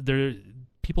to.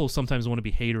 People sometimes want to be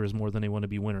haters more than they want to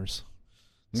be winners.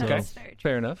 So, Okay. That's very true.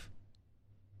 Fair enough.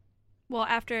 Well,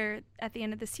 at the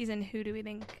end of the season, who do we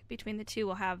think between the two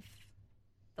will have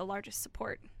the largest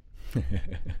support?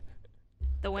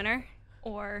 The winner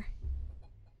or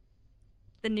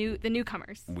the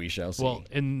newcomers? We shall see. Well,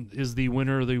 and is the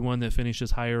winner the one that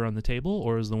finishes higher on the table,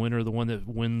 or is the winner the one that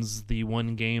wins the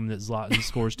one game that Zlatan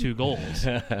scores 2 goals?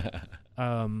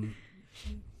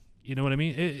 You know what I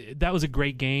mean? That was a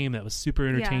great game. That was super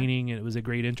entertaining, and it was a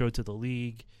great intro to the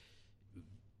league.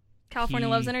 California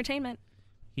loves entertainment.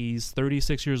 He's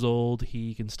 36 years old.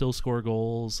 He can still score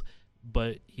goals,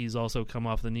 but he's also come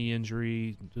off the knee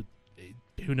injury.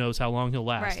 Who knows how long he'll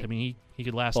last? Right. I mean, he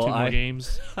could last Well, 2 more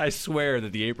games. I swear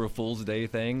that the April Fool's Day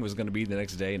thing was going to be the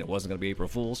next day, and it wasn't going to be April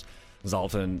Fool's.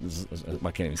 Zoltan.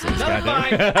 I can't even say his guy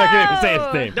mind. name. I can't even say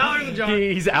his name. Dollar the jar.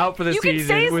 He's out for the You can season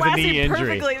say his with a last knee name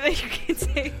injury. perfectly. Then you can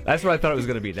say. That's what I thought it was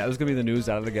going to be. That was going to be the news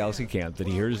out of the Galaxy camp that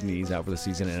he hurt his knees out for the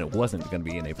season, and it wasn't going to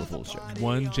be an April Fool's joke.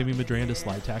 One Jimmy Medranda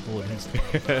slide tackle, and he's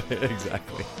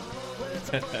Exactly.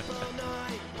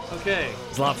 Okay,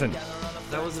 Zlatan.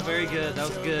 that was a very good. That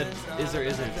was good. Is or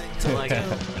isn't? I like it.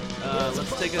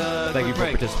 Let's take a Thank you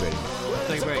quick for break. participating. Let's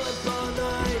take a break.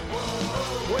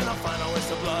 When the final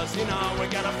whistle blows, you know we're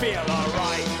gonna feel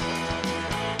alright.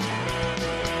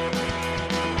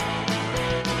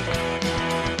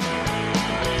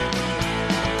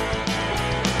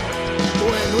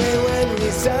 When we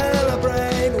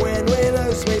celebrate, when we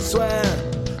lose, we swear.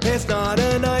 It's not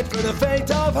a night for the faint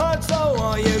of heart, so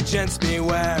all you gents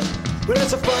beware. But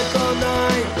it's a football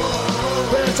night,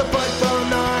 but it's a football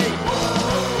night.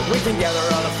 We can gather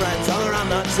all our friends all around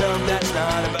the tomb, that's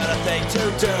not a better thing to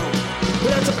do.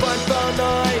 But it's a football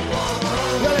night,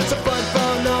 well it's a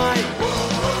football night.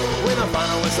 When the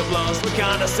final whistle blows, we're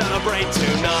gonna celebrate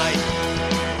tonight.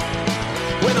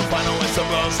 When the final whistle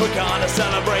blows, we're gonna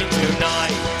celebrate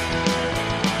tonight.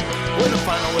 When the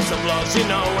final whistle blows, you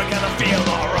know we're gonna feel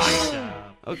alright.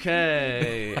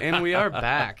 Okay, and we are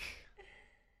back.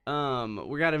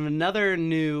 We got another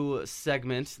new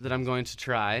segment that I'm going to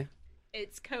try.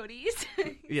 It's Cody's.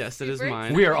 Yes, it is Super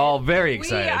mine. We are all very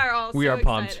excited. We are all We so are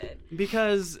pumped. excited.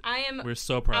 Because I am we're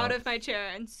so proud. out of my chair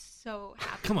and so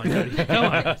happy. Come on, Cody. Come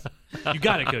on. You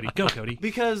got it, Cody. Go, Cody.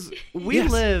 Because we Yes.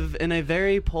 live in a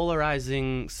very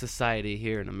polarizing society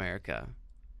here in America.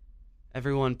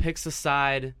 Everyone picks a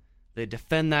side, they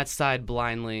defend that side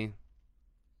blindly.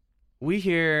 We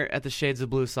here at the Shades of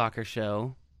Blue Soccer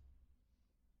Show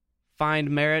find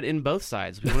merit in both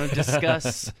sides. We want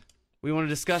to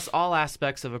discuss all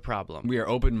aspects of a problem. We are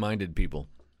open-minded people.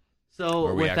 So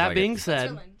Or we with act that like being it.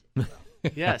 said,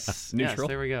 yes, Neutral. yes,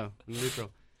 there we go. Neutral.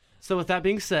 So with that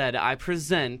being said, I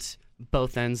present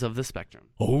both ends of the spectrum.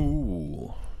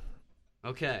 Oh.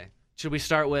 Okay. Should we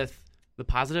start with the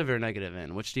positive or negative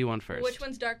end? Which do you want first? Which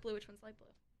one's dark blue? Which one's light blue?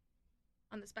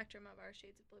 On the spectrum of our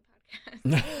Shades of Blue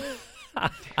podcast.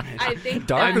 I think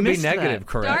Dark would be missed that. negative,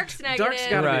 correct? dark's negative. Dark's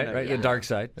gotta be Right, negative. right. Yeah. The dark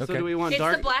side. So Okay. do we want It's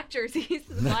dark? the black jerseys,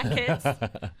 the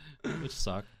black kids. Which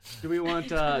suck. Do we want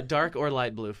dark or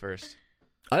light blue first?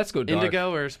 Let's go dark.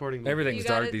 Indigo or sporting blue? Everything's You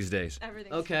got dark it. these days.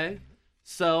 Everything's Okay.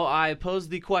 So I pose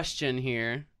the question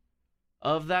here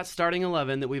of that starting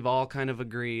 11 that we've all kind of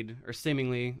agreed, or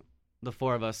seemingly the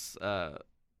four of us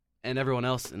and everyone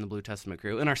else in the Blue Testament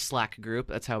crew, in our Slack group.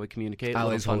 That's how we communicate.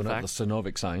 Ali's Little fun holding up the fact.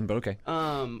 Sanovic sign, but okay.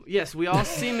 Yes, we all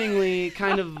seemingly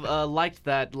kind of liked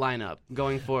that lineup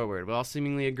going forward. We all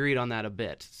seemingly agreed on that a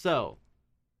bit. So,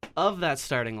 of that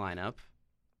starting lineup,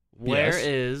 where Yes.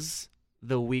 is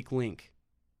the weak link?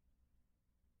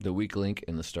 The weak link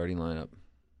in the starting lineup.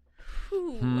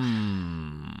 Ooh.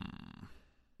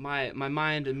 My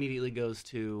mind immediately goes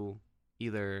to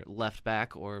either left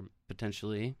back or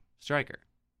potentially striker.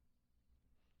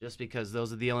 Just because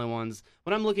those are the only ones.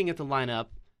 When I'm looking at the lineup,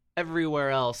 everywhere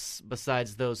else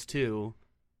besides those two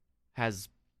has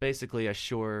basically a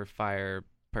surefire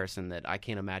person that I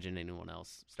can't imagine anyone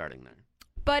else starting there.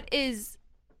 But is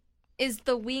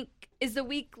the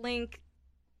weak link?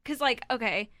 Because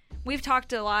okay, we've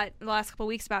talked a lot in the last couple of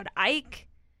weeks about Ike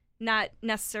not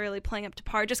necessarily playing up to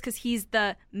par just because he's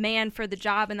the man for the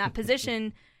job in that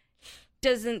position.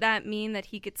 Doesn't that mean that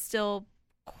he could still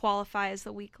qualify as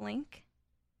the weak link?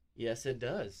 Yes, it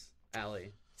does,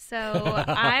 Allie. So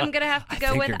I'm gonna have to I go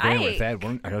think with you're going Ike. with that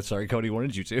one. I'm sorry, Cody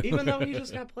wanted you to. Even though he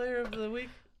just got player of the week,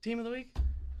 team of the week.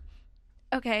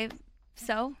 Okay,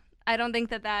 so I don't think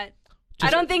that I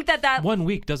Just don't think that 1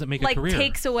 week doesn't make a career.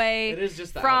 takes away It is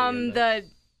just the from Allie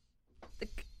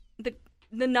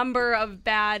the number of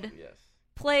bad Yes.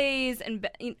 plays and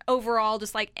overall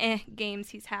just games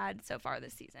he's had so far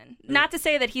this season. Not to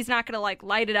say that he's not going to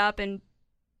light it up and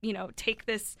take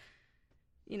this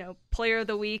player of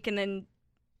the week and then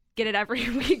get it every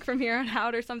week from here on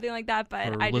out or something like that, but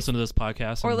or I listen to this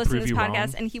podcast or and listen to prove this you podcast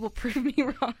wrong. and he will prove me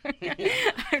wrong.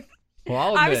 Well, I'll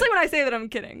admit, Obviously when I say that I'm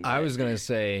kidding. I was going to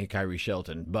say Kyrie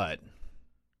Shelton, but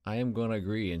I am going to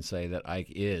agree and say that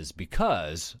Ike is,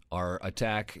 because our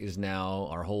attack is now,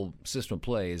 our whole system of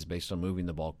play is based on moving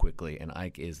the ball quickly, and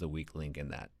Ike is the weak link in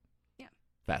that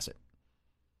facet.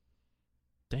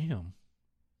 Damn.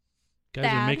 Guys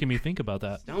Bad. are making me think about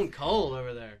that. Stone cold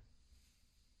over there.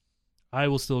 I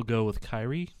will still go with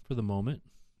Kyrie for the moment.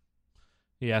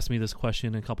 He asked me this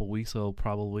question in a couple weeks, so I'll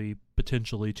probably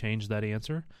potentially change that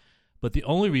answer. But the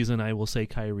only reason I will say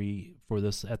Kyrie for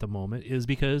this at the moment is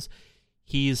because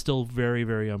he is still very,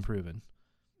 very unproven.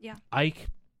 Yeah. Ike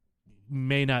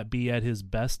may not be at his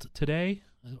best today,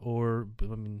 or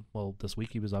this week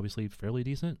he was obviously fairly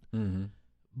decent. Mm-hmm.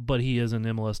 But he is an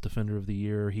MLS Defender of the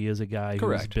Year. He is a guy who's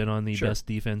Correct. been on the Sure. best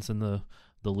defense in the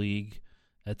league,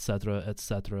 etc.,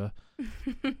 etc.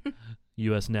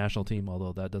 U.S. national team,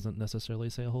 although that doesn't necessarily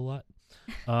say a whole lot.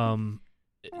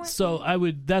 So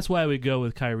that's why I would go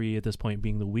with Kyrie at this point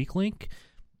being the weak link.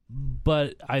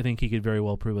 But I think he could very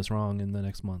well prove us wrong in the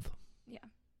next month.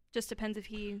 Just depends if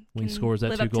he When he can scores that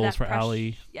live 2 up to goals that for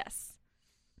Ali. Yes.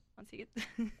 Once he gets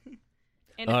and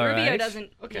if All Rubio right.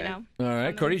 doesn't, Okay. All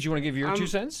right, Cody, do you want to give your 2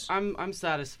 cents? I'm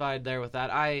satisfied there with that.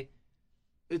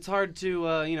 It's hard to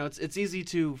it's easy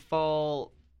to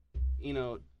fall.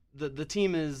 The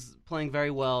team is playing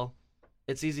very well.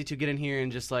 It's easy to get in here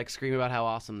and just like scream about how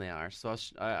awesome they are. So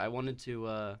I wanted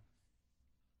to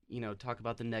talk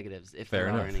about the negatives if Fair there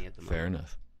enough. are any at the moment. Fair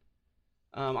enough.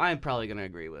 I'm probably gonna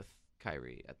agree with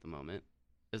Kyrie at the moment,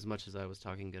 as much as I was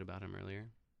talking good about him earlier.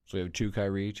 So we have 2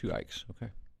 Kyrie, 2 Ikes.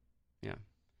 Okay.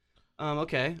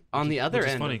 Okay. On the other Which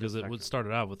is end, funny of the because it spectrum-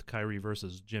 started out with Kyrie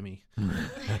versus Jimmy.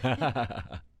 And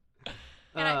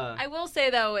I will say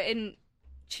though, in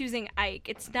choosing Ike,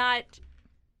 it's not.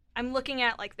 I'm looking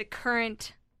at like the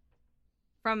current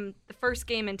from the first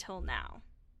game until now.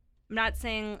 I'm not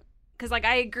saying because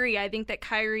I agree. I think that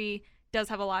Kyrie does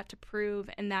have a lot to prove,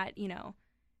 and that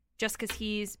just because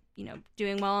he's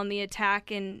doing well on the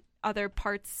attack and other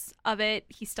parts of it,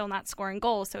 he's still not scoring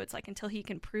goals. So it's like until he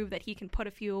can prove that he can put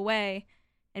a few away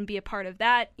and be a part of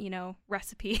that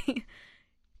recipe,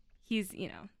 he's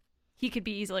he could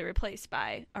be easily replaced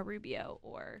by a Rubio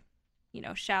or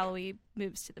Shallowy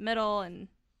moves to the middle and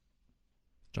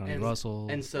Johnny And- Russell.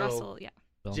 and so Russell, yeah.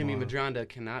 Jimmy Belmar. Madronda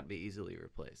cannot be easily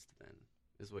replaced. Then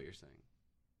is what you're saying,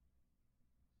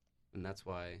 and that's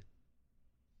why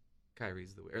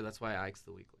Kyrie's that's why Ike's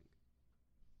the weak link.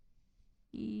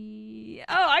 Yeah.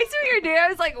 Oh, I see what you're doing. I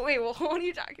was like, wait, well, what are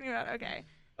you talking about? Okay.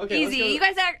 Okay, let's Easy. go- You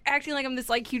guys are acting like I'm this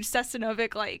huge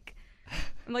Sestanovic,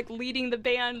 I'm leading the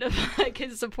band of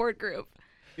his support group.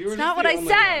 You were It's just not what the I only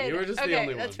said. one. You were just the Okay,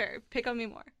 only that's one. fair. Pick on me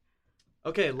more.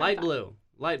 Okay, light blue.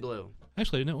 Light blue.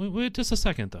 Actually, no, wait just a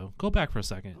second, though. Go back for a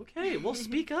second. Okay, well,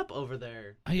 speak up over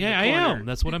there. in Yeah, the I corner. am.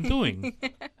 That's what I'm doing.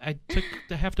 I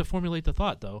have to formulate the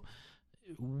thought, though.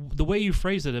 The way you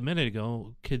phrased it a minute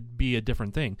ago could be a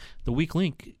different thing. The weak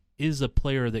link is a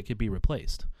player that could be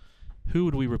replaced. Who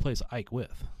would we replace Ike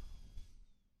with?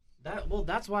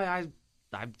 That's why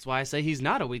I say he's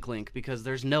not a weak link, because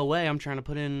there's no way I'm trying to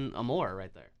put in Amor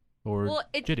right there. Or Well,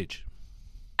 it- Jidic?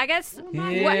 I guess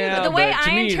Yeah, the way but to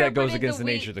I me that interpreted goes against the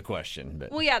weak- nature of the question.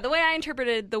 But Well, yeah, the way I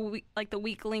interpreted the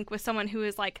weak link was someone who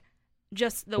is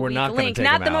just the We're weak not gonna link, take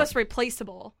not him the out. most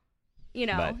replaceable.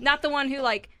 But- Not the one who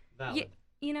Valid.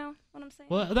 you know what I'm saying?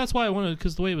 Well, that's why I wanted,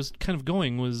 because the way it was kind of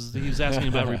going was he was asking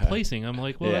about replacing. I'm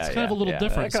like, well, that's kind of a little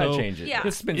different. That kind So of changes. Yeah.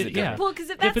 It spins it, yeah. different. Well,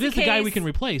 because if that's if it is the case, guy we can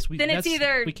replace, then it's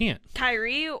either we can't.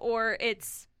 Kyrie or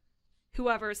it's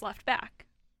whoever's left back.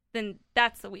 Then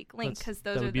that's the weak link That's- because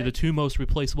those that are would be the two most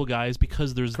replaceable guys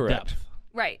because there's Correct. depth.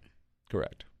 right.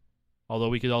 Correct. Although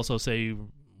we could also say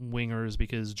wingers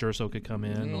because Jerso could come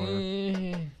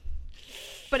in,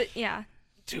 But yeah,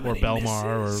 or Belmar,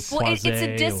 or well, it's a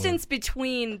Croiset, distance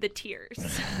between the tiers.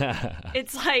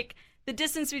 It's the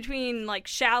distance between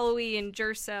Shallowy and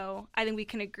Jerso. I think we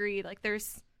can agree.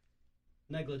 There's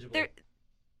Negligible. there.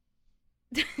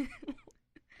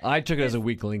 I took it as a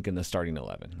weak link in the starting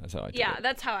 11. That's how I took Yeah, it.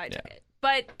 that's how I took it.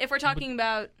 But if we're talking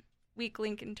about weak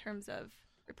link in terms of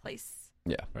replace,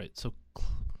 Right. So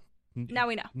now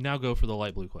we know. now go for the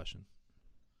light blue question.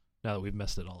 Now that we've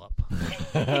messed it all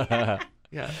up.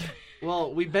 Yeah.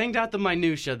 Well, we banged out the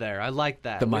minutia there. I like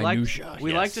that. The We like- minutia,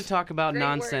 We yes. like to talk about Great word,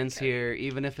 nonsense Cody. here,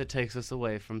 even if it takes us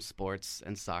away from sports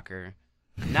and soccer.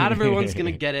 Not everyone's going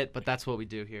to get it, but that's what we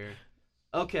do here.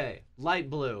 Okay, light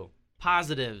blue.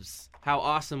 Positives. How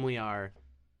awesome we are.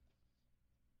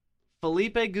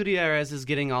 Felipe Gutierrez is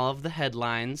getting all of the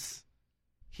headlines.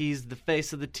 He's the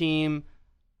face of the team,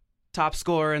 top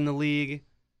scorer in the league.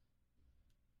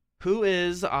 Who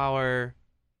is our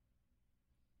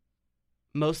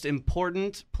most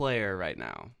important player right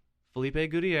now? Felipe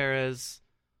Gutierrez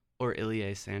or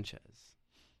Ilie Sanchez?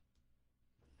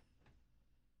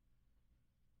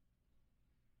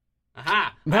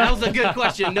 Aha! That was a good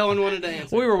question. No one wanted to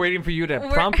answer. We were waiting for you to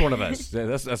prompt one of us.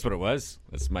 That's what it was.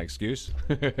 That's my excuse.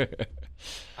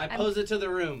 I pose it to the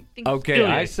room. Okay,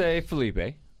 Ilya. I say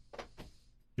Felipe.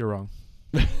 You're wrong.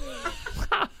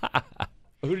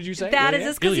 Who did you say? That Ilya? is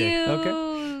just because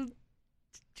Ilya.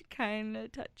 you kind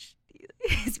of touched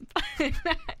Ilya's butt.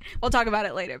 We'll talk about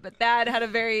it later, but that had a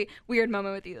very weird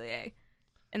moment with Ilya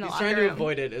in the He's locker trying to room.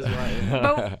 avoid it, is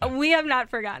why. But we have not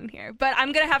forgotten here. But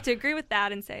I'm going to have to agree with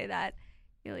that and say that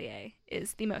Ilie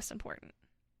is the most important.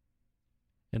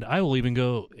 And I will even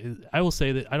go. I will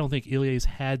say that I don't think Ilie's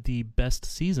had the best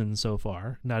season so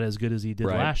far. Not as good as he did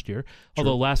Right. last year.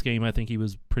 Although last game, I think he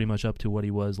was pretty much up to what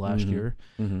he was last year.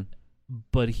 Mm-hmm.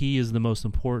 But he is the most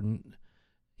important.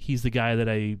 He's the guy that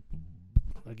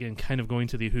again, kind of going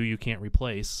to the who you can't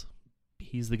replace.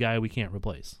 He's the guy we can't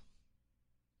replace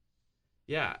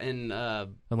Yeah, and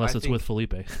unless I it's think- with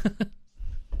Felipe.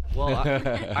 Well,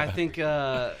 I think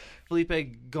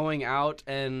Felipe going out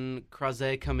and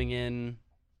Crozet coming in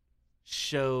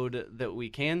showed that we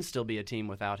can still be a team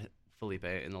without Felipe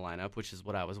in the lineup, which is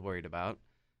what I was worried about.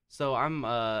 So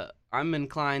I'm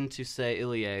inclined to say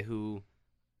Ilie, who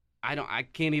I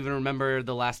can't even remember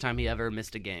the last time he ever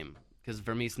missed a game because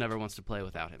Vermees never wants to play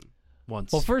without him.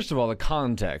 Once. Well, first of all, the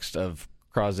context of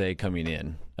Crozet coming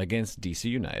in against DC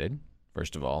United,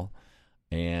 first of all.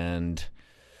 And,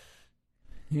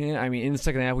 yeah, I mean, in the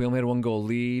second half, we only had a 1-goal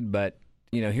lead. But,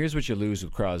 here's what you lose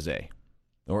with Crozet,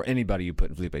 or anybody you put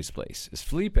in Felipe's place. Is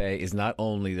Felipe is not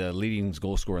only the leading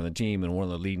goal scorer on the team and one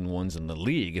of the leading ones in the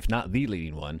league, if not the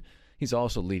leading one, he's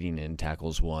also leading in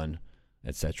tackles won,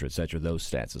 et cetera, those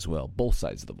stats as well, both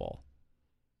sides of the ball.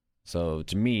 So,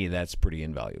 to me, that's pretty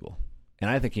invaluable. And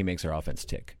I think he makes our offense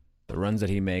tick. The runs that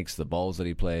he makes, the balls that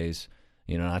he plays,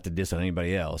 not to diss on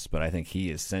anybody else, but I think he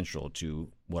is central to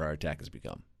what our attack has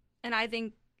become. And I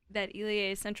think that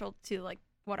Ilie is central to like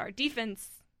what our defense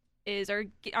is,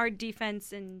 our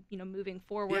defense and moving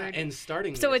forward. Yeah, and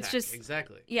starting. So the it's attack. just-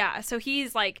 exactly. Yeah, so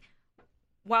he's like,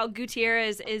 while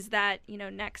Gutierrez is that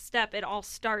next step, it all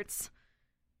starts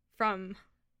from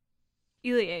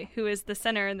Ilie, who is the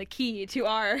center and the key to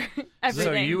our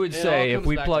everything. So you would It say all if comes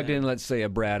we back to plugged him. in, let's say, a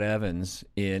Brad Evans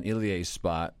in Ilie's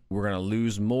spot, we're going to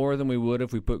lose more than we would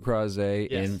if we put Crozet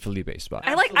Yes. in Felipe's spot.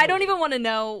 I don't Absolutely. even want to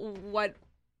know what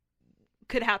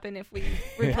could happen if we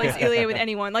replace Ilie with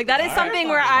anyone. Like that is something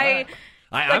where I'm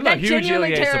a that huge genuinely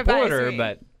Ilie terrifies supporter, me.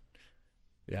 but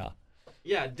yeah.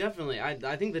 Yeah, definitely.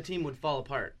 I think the team would fall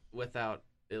apart without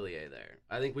Ilie there.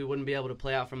 I think we wouldn't be able to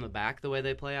play out from the back the way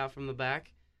they play out from the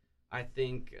back. I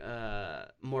think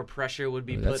more pressure would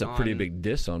be put on. That's a pretty big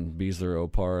diss on Beasler,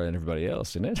 Opara, and everybody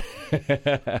else, isn't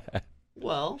it?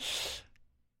 Well,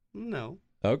 no.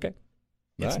 Okay.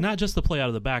 It's not just the play out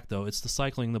of the back, though. It's the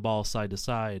cycling the ball side to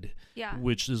side, yeah.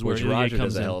 which is where Which Ilie Roger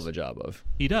comes does a in. hell of a job of.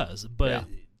 He does, but Yeah.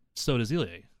 so does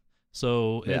Ilie.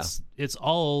 So Yeah. it's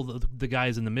all the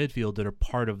guys in the midfield that are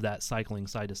part of that cycling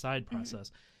side to side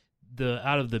process. The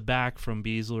out of the back from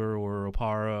Beasler or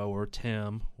Opara or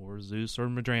Tim or Zeus or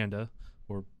Madranda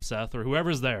or Seth or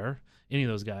whoever's there, any of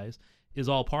those guys, is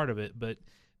all part of it. But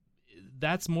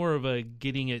that's more of a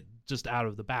getting it just out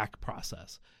of the back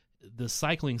process. The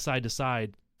cycling side to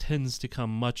side tends to come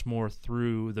much more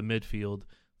through the midfield,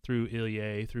 through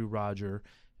Ilie, through Roger,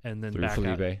 and then Through back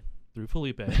out, Felipe. through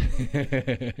Felipe.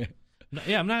 No,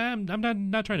 yeah, I'm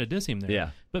not trying to diss him there. Yeah.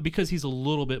 But because he's a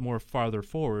little bit more farther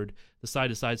forward, the side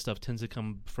to side stuff tends to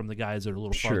come from the guys that are a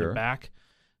little Sure. farther back.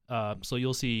 So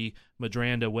you'll see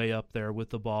Madranda way up there with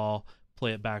the ball,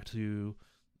 play it back to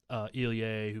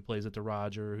Ilie, who plays it to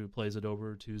Roger, who plays it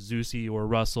over to Zusi or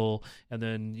Russell, and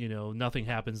then nothing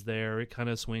happens there. It kind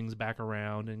of swings back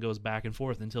around and goes back and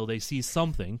forth until they see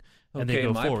something and they Okay,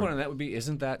 go my forward. point on that would be,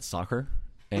 isn't that soccer?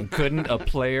 And couldn't a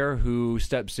player who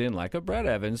steps in like a Brad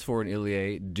Evans for an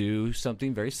Ilie do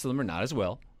something very similar, not as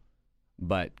well,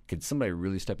 but could somebody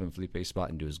really step in Felipe's spot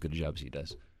and do as good a job as he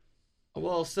does?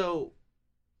 Well, so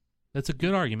That's a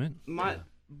good argument.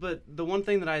 but the one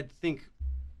thing that I think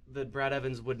that Brad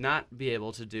Evans would not be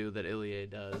able to do that Ilie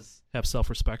does Have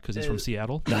self-respect because he's from Is-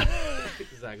 Seattle.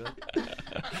 exactly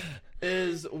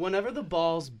is whenever the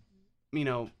ball's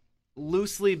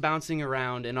loosely bouncing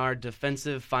around in our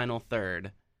defensive final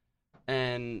third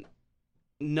and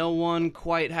no one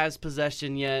quite has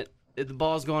possession yet, the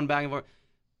ball's going back and forth,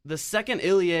 the second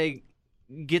Ilie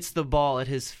gets the ball at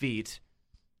his feet,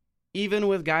 even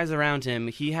with guys around him,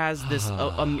 he has this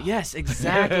yes,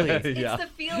 exactly. It's the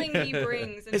feeling he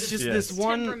brings. And It's just Yes. this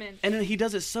one, temperament. and then he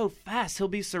does it so fast. He'll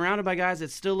be surrounded by guys.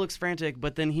 It still looks frantic,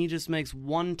 but then he just makes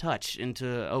one touch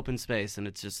into open space, and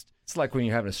it's just It's like when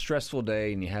you're having a stressful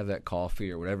day and you have that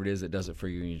coffee or whatever it is that does it for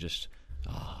you, and you just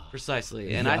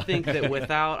precisely. And I think that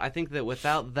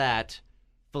without that,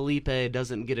 Felipe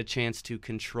doesn't get a chance to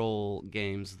control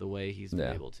games the way he's been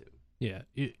Yeah. able to. Yeah,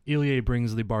 Ilie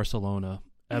brings the Barcelona.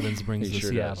 Evans brings he the sure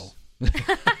Seattle. does.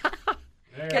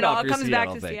 It all comes back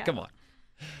to thing. Seattle. Come on.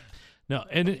 No,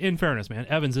 and in fairness, man,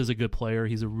 Evans is a good player.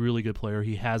 He's a really good player.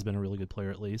 He has been a really good player,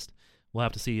 at least. We'll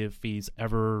have to see if he's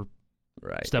ever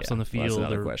Right. steps yeah. on the Well, that's field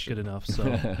another or question. good enough.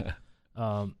 So,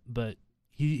 but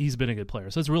he's been a good player.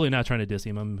 So it's really not trying to diss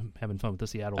him. I'm having fun with the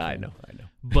Seattle thing. I know.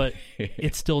 But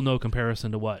it's still no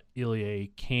comparison to what Ilya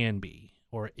can be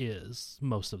or is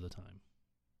most of the time.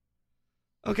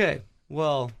 Okay,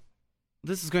 well,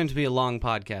 this is going to be a long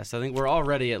podcast. I think we're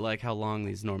already at like how long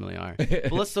these normally are.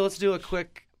 But let's do a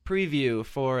quick preview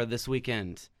for this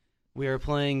weekend. We are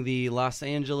playing the Los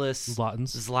Angeles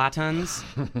Zlatans.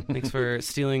 Thanks for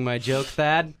stealing my joke,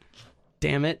 Thad.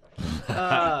 Damn it.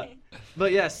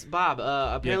 But yes, Bob.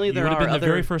 Apparently you there would have are been other. the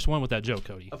very first one with that joke,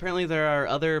 Cody. Apparently there are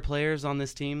other players on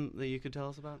this team that you could tell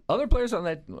us about. Other players on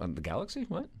the Galaxy?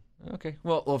 What? Okay.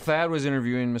 Well, Thad was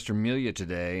interviewing Mr. Melia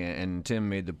today, and Tim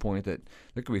made the point that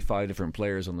there could be 5 different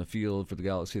players on the field for the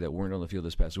Galaxy that weren't on the field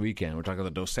this past weekend. We're talking the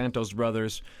Dos Santos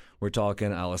brothers. We're talking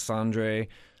Alessandrini,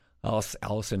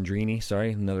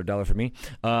 sorry, another dollar for me.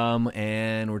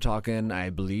 And we're talking, I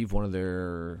believe, one of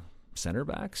their center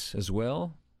backs as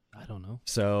well. I don't know.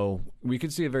 So we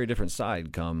could see a very different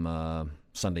side come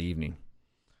Sunday evening.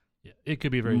 Yeah, it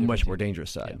could be a very different much more team. dangerous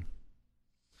side. Yeah.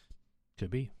 Could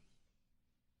be.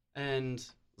 And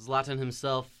Zlatan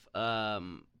himself,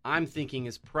 I'm thinking,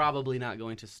 is probably not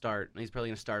going to start. He's probably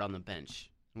going to start on the bench.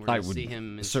 We're I going to would see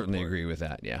him in certainly support. agree with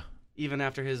that, yeah. Even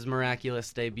after his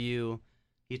miraculous debut,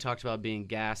 he talked about being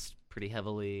gassed pretty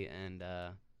heavily, and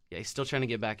he's still trying to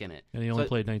get back in it. And he only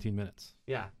played 19 minutes.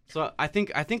 Yeah, so I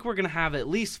think we're going to have at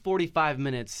least 45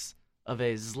 minutes of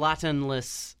a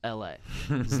Zlatan-less LA.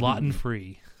 Zlatan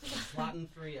free.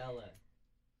 Zlatan-free LA.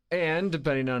 And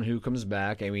depending on who comes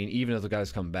back, I mean, even if the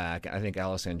guys come back, I think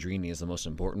Alessandrini is the most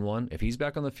important one. If he's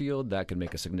back on the field, that could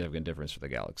make a significant difference for the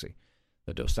Galaxy.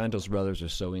 The Dos Santos brothers are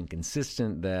so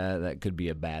inconsistent that could be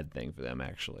a bad thing for them,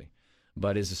 actually.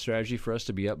 But is the strategy for us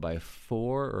to be up by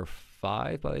 4 or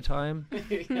 5 by the time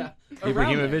Yeah,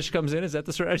 Ibrahimovic comes in? Is that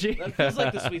the strategy? that feels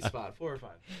like the sweet spot, 4 or 5.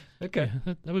 Okay.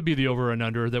 That would be the over and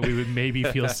under that we would maybe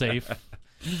feel safe.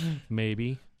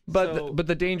 Maybe. But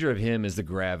the danger of him is the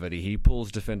gravity. He pulls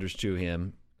defenders to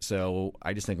him. So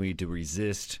I just think we need to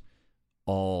resist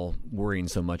all worrying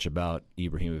so much about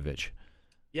Ibrahimovic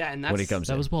Yeah, and that's, when he comes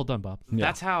That in. was well done, Bob. Yeah.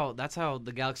 That's how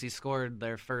the Galaxy scored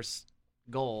their first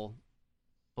goal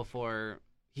before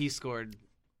he scored.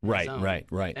 his own.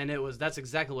 Right. And that's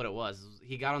exactly what it was.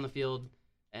 He got on the field,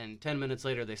 and 10 minutes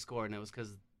later they scored, and it was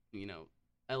because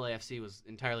LAFC was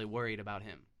entirely worried about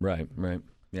him. Right.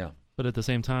 Yeah. But at the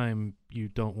same time, you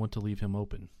don't want to leave him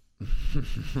open.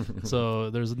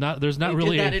 So there's not They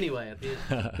really did that anyway at the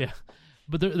end. yeah.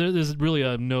 But there's really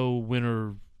a no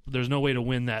winner. There's no way to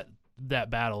win that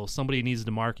battle. Somebody needs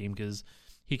to mark him because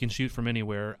he can shoot from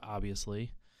anywhere.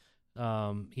 Obviously,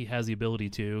 he has the ability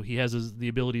to. He has the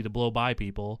ability to blow by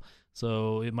people.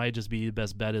 So it might just be the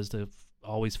best bet is to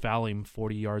always foul him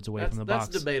 40 yards away from the box.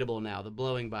 That's debatable now. The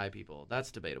blowing by people.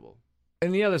 That's debatable.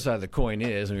 And the other side of the coin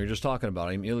is, and we were just talking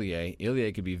about him,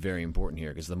 Ilya could be very important here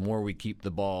because the more we keep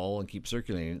the ball and keep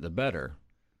circulating it, the better.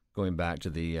 Going back to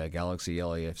the Galaxy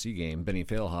LAFC game, Benny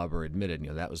Feilhaber admitted,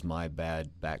 that was my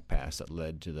bad back pass that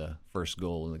led to the first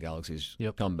goal in the Galaxy's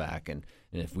comeback. And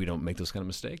if we don't make those kind of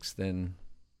mistakes, then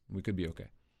we could be okay.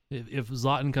 If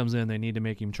Zlatan comes in, they need to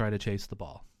make him try to chase the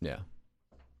ball. Yeah.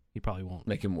 He probably won't.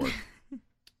 Make him work.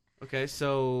 Okay,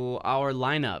 so our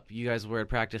lineup. You guys were at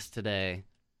practice today.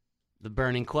 The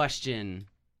burning question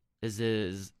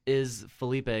is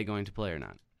Felipe going to play or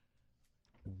not?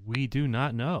 We do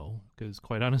not know because,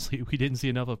 quite honestly, we didn't see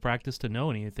enough of practice to know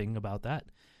anything about that.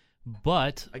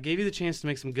 But I gave you the chance to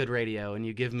make some good radio, and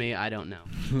you give me I don't know.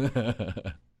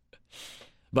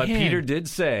 But Man. Peter did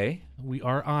say, we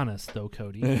are honest, though,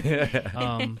 Cody.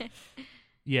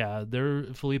 Yeah,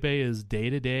 Felipe is day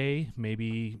to day.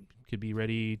 Maybe could be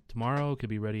ready tomorrow. Could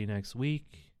be ready next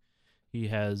week. He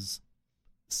has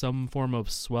some form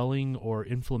of swelling or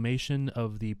inflammation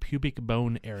of the pubic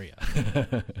bone area.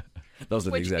 those are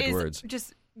the Which exact is words.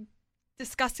 just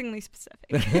disgustingly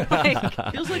specific.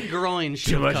 Like, Feels like groin.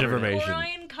 Too much information.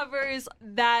 groin covers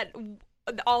that,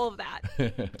 all of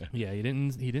that. Yeah, he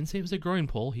didn't say it was a groin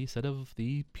pull. He said of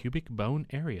the pubic bone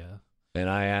area. And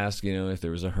I asked, if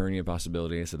there was a hernia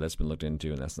possibility. I said that's been looked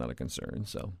into, and that's not a concern.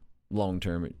 So long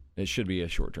term, it should be a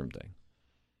short term thing.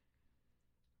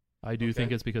 I do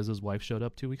think it's because his wife showed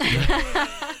up 2 weeks ago.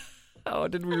 Oh,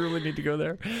 did we really need to go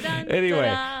there? Dun, Anyway,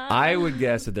 dun. I would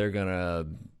guess that they're going to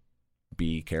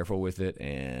be careful with it,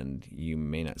 and you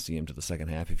may not see him to the second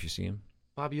half if you see him.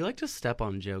 Bob, you like to step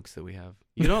on jokes that we have.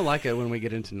 You don't like it when we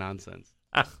get into nonsense.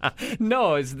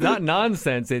 No, it's not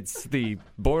nonsense. It's the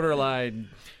borderline.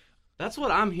 That's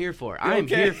what I'm here for. I am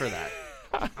Okay. here for that.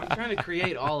 I'm trying to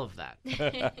create all of that.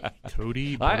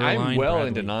 Cody, I'm borderline well Bradley.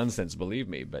 into nonsense, believe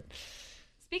me. But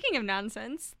Speaking of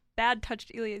nonsense, Thad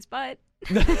touched Ilya's butt.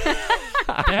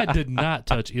 Dad did not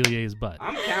touch Ilya's butt.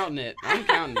 I'm counting it.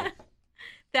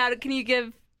 Thad, can you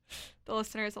give the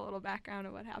listeners a little background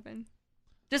of what happened?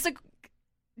 Just like,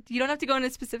 you don't have to go into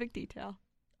specific detail.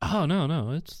 Oh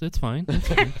no, it's fine. It's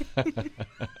fine.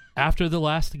 After the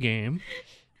last game,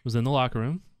 was in the locker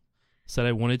room, said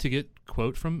I wanted to get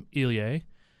quote from Ilya,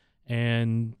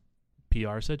 and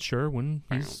PR said sure when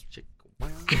he's.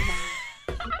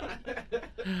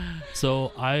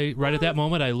 So right at that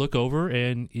moment, I look over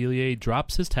and Ilya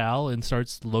drops his towel and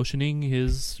starts lotioning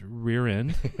his rear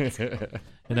end.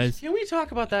 And Can we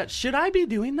talk about that? Should I be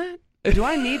doing that? Do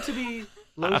I need to be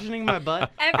lotioning my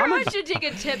butt? Everyone should take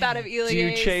a tip out of Ilya. Do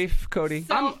you chafe, Cody?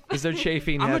 Is there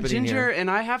chafing I'm a happening ginger, here? and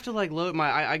I have to like load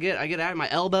my. I get at my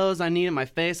elbows. I need it. My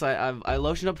face. I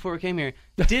lotioned up before we came here.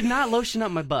 Did not lotion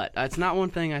up my butt. It's not one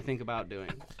thing I think about doing.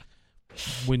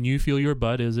 when you feel your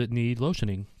butt, does it need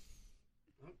lotioning?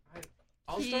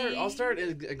 I'll start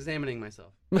examining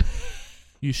myself.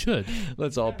 You should.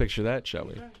 Let's all picture that, shall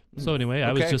we? So anyway,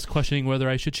 I was Okay. just questioning whether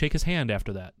I should shake his hand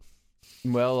after that.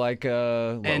 Well, like what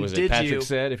And was it? did Patrick you-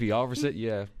 said, if he offers it,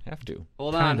 yeah, have to.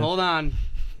 Hold Kinda. on.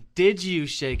 Did you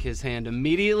shake his hand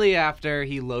immediately after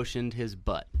he lotioned his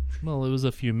butt? Well, it was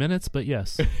a few minutes, but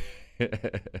yes.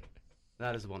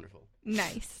 That is wonderful.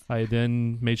 Nice. I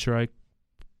then made sure I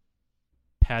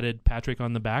patted Patrick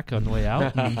on the back on the way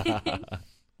out and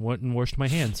went and washed my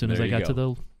hands as soon as There I you got to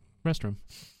go. the restroom.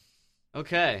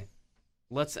 Okay,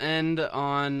 let's end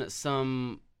on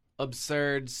some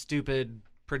absurd, stupid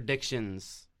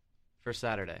predictions for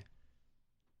Saturday.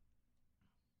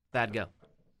 Thad, go.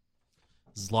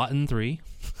 Zlatan 3.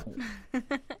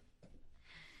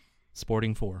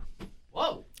 Sporting 4.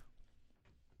 Whoa!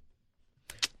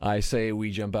 I say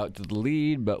we jump out to the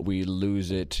lead, but we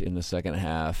lose it in the second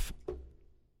half.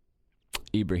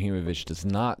 Ibrahimovic does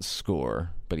not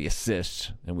score, but he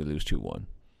assists, and we lose 2-1.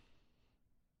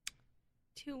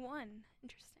 2-1.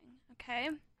 Interesting. Okay.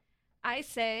 I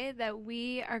say that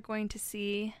we are going to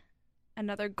see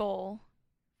another goal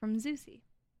from Zusi.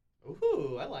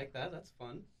 Ooh, I like that. That's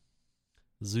fun.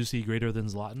 Zusi greater than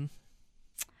Zlatan.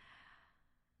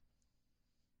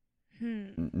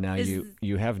 Now, Is-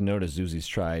 you have noticed Zuzi's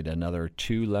tried another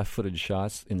 2 left-footed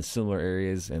shots in similar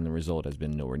areas, and the result has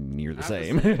been nowhere near the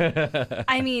same.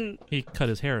 I mean, He cut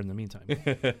his hair in the meantime.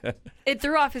 it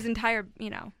threw off his entire,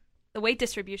 the weight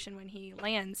distribution when he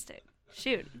lands to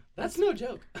shoot. That's no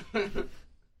joke.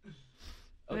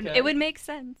 It would make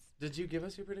sense. Did you give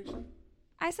us your prediction?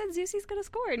 I said Zusi's going to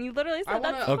score, and you literally said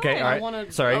that's Okay, fine. all right.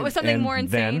 wanna- Sorry. What was something and more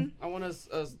then- insane? I want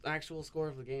a actual score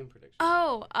of the game prediction.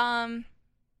 Oh,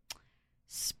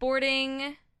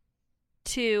 Sporting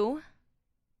 2,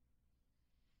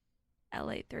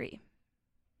 LA 3.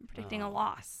 I'm predicting a Oh.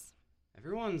 loss.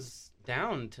 Everyone's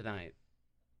down tonight.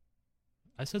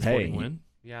 I said Hey. Sporting win.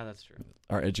 Yeah, that's true.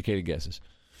 Our educated guesses.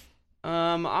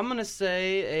 I'm gonna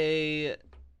say a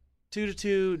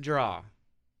 2-2 draw.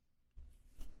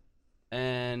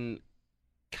 And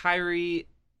Kyrie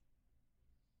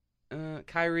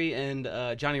and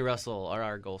Johnny Russell are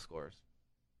our goal scorers.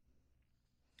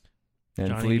 And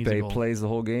Johnny needs a Felipe goal. plays the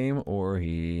whole game, or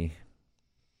he...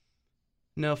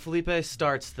 No, Felipe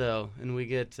starts though, and we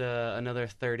get another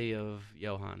 30 of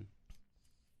Johan.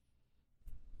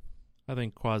 I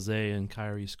think Quase and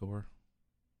Kyrie score.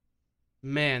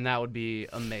 Man, that would be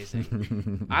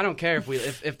amazing. I don't care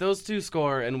if those two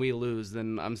score and we lose,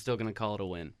 then I'm still gonna call it a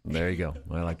win. There you go.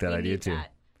 I like that We idea, need too.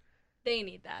 that. They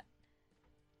need that.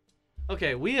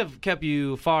 Okay, we have kept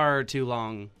you far too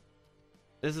long.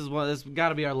 This got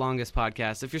to be our longest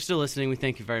podcast. If you're still listening, we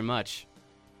thank you very much.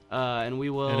 And we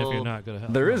will. And if you're not, go to hell.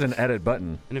 There is an edit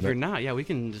button. And if you're not, yeah, we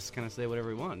can just kind of say whatever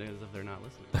we want as if they're not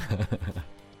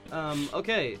listening.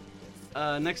 Okay,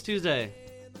 next Tuesday,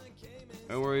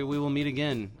 we will meet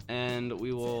again, and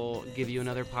we will give you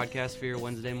another podcast for your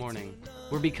Wednesday morning.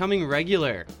 We're becoming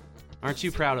regular. Aren't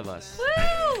you proud of us?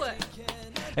 Woo!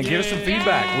 And give us some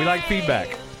feedback. We like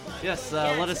feedback. Yes,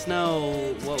 let us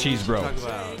know what Cheese we should Bro. talk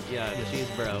about. Yeah, Cheese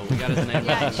Bro. We got his name.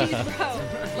 Yeah, cheese bro.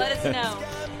 Let us know.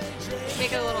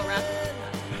 Make it a little rough.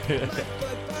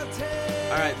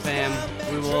 All right, fam.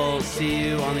 We will see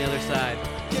you on the other side.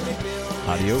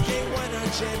 Adios.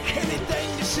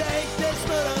 Anything to shake, that's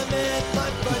what I meant. My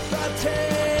football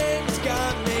team's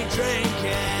got me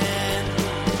drinking.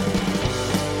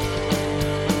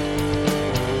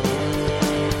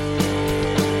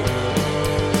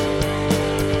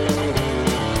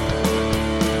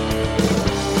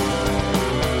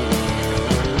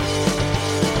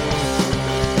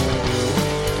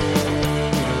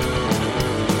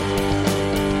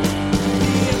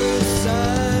 The other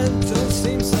side don't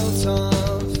seem so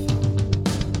tough.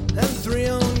 And 3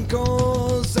 on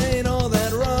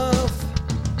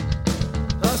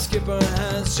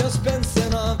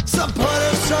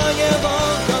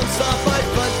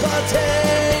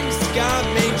things got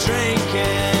me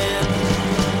drinking.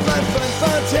 My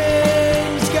football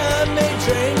team's got me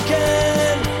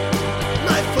drinking.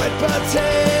 My football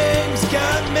team's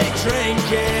got me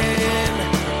drinking.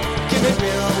 Give me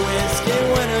beer or whiskey,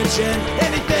 wine or gin,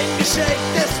 anything to shake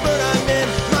this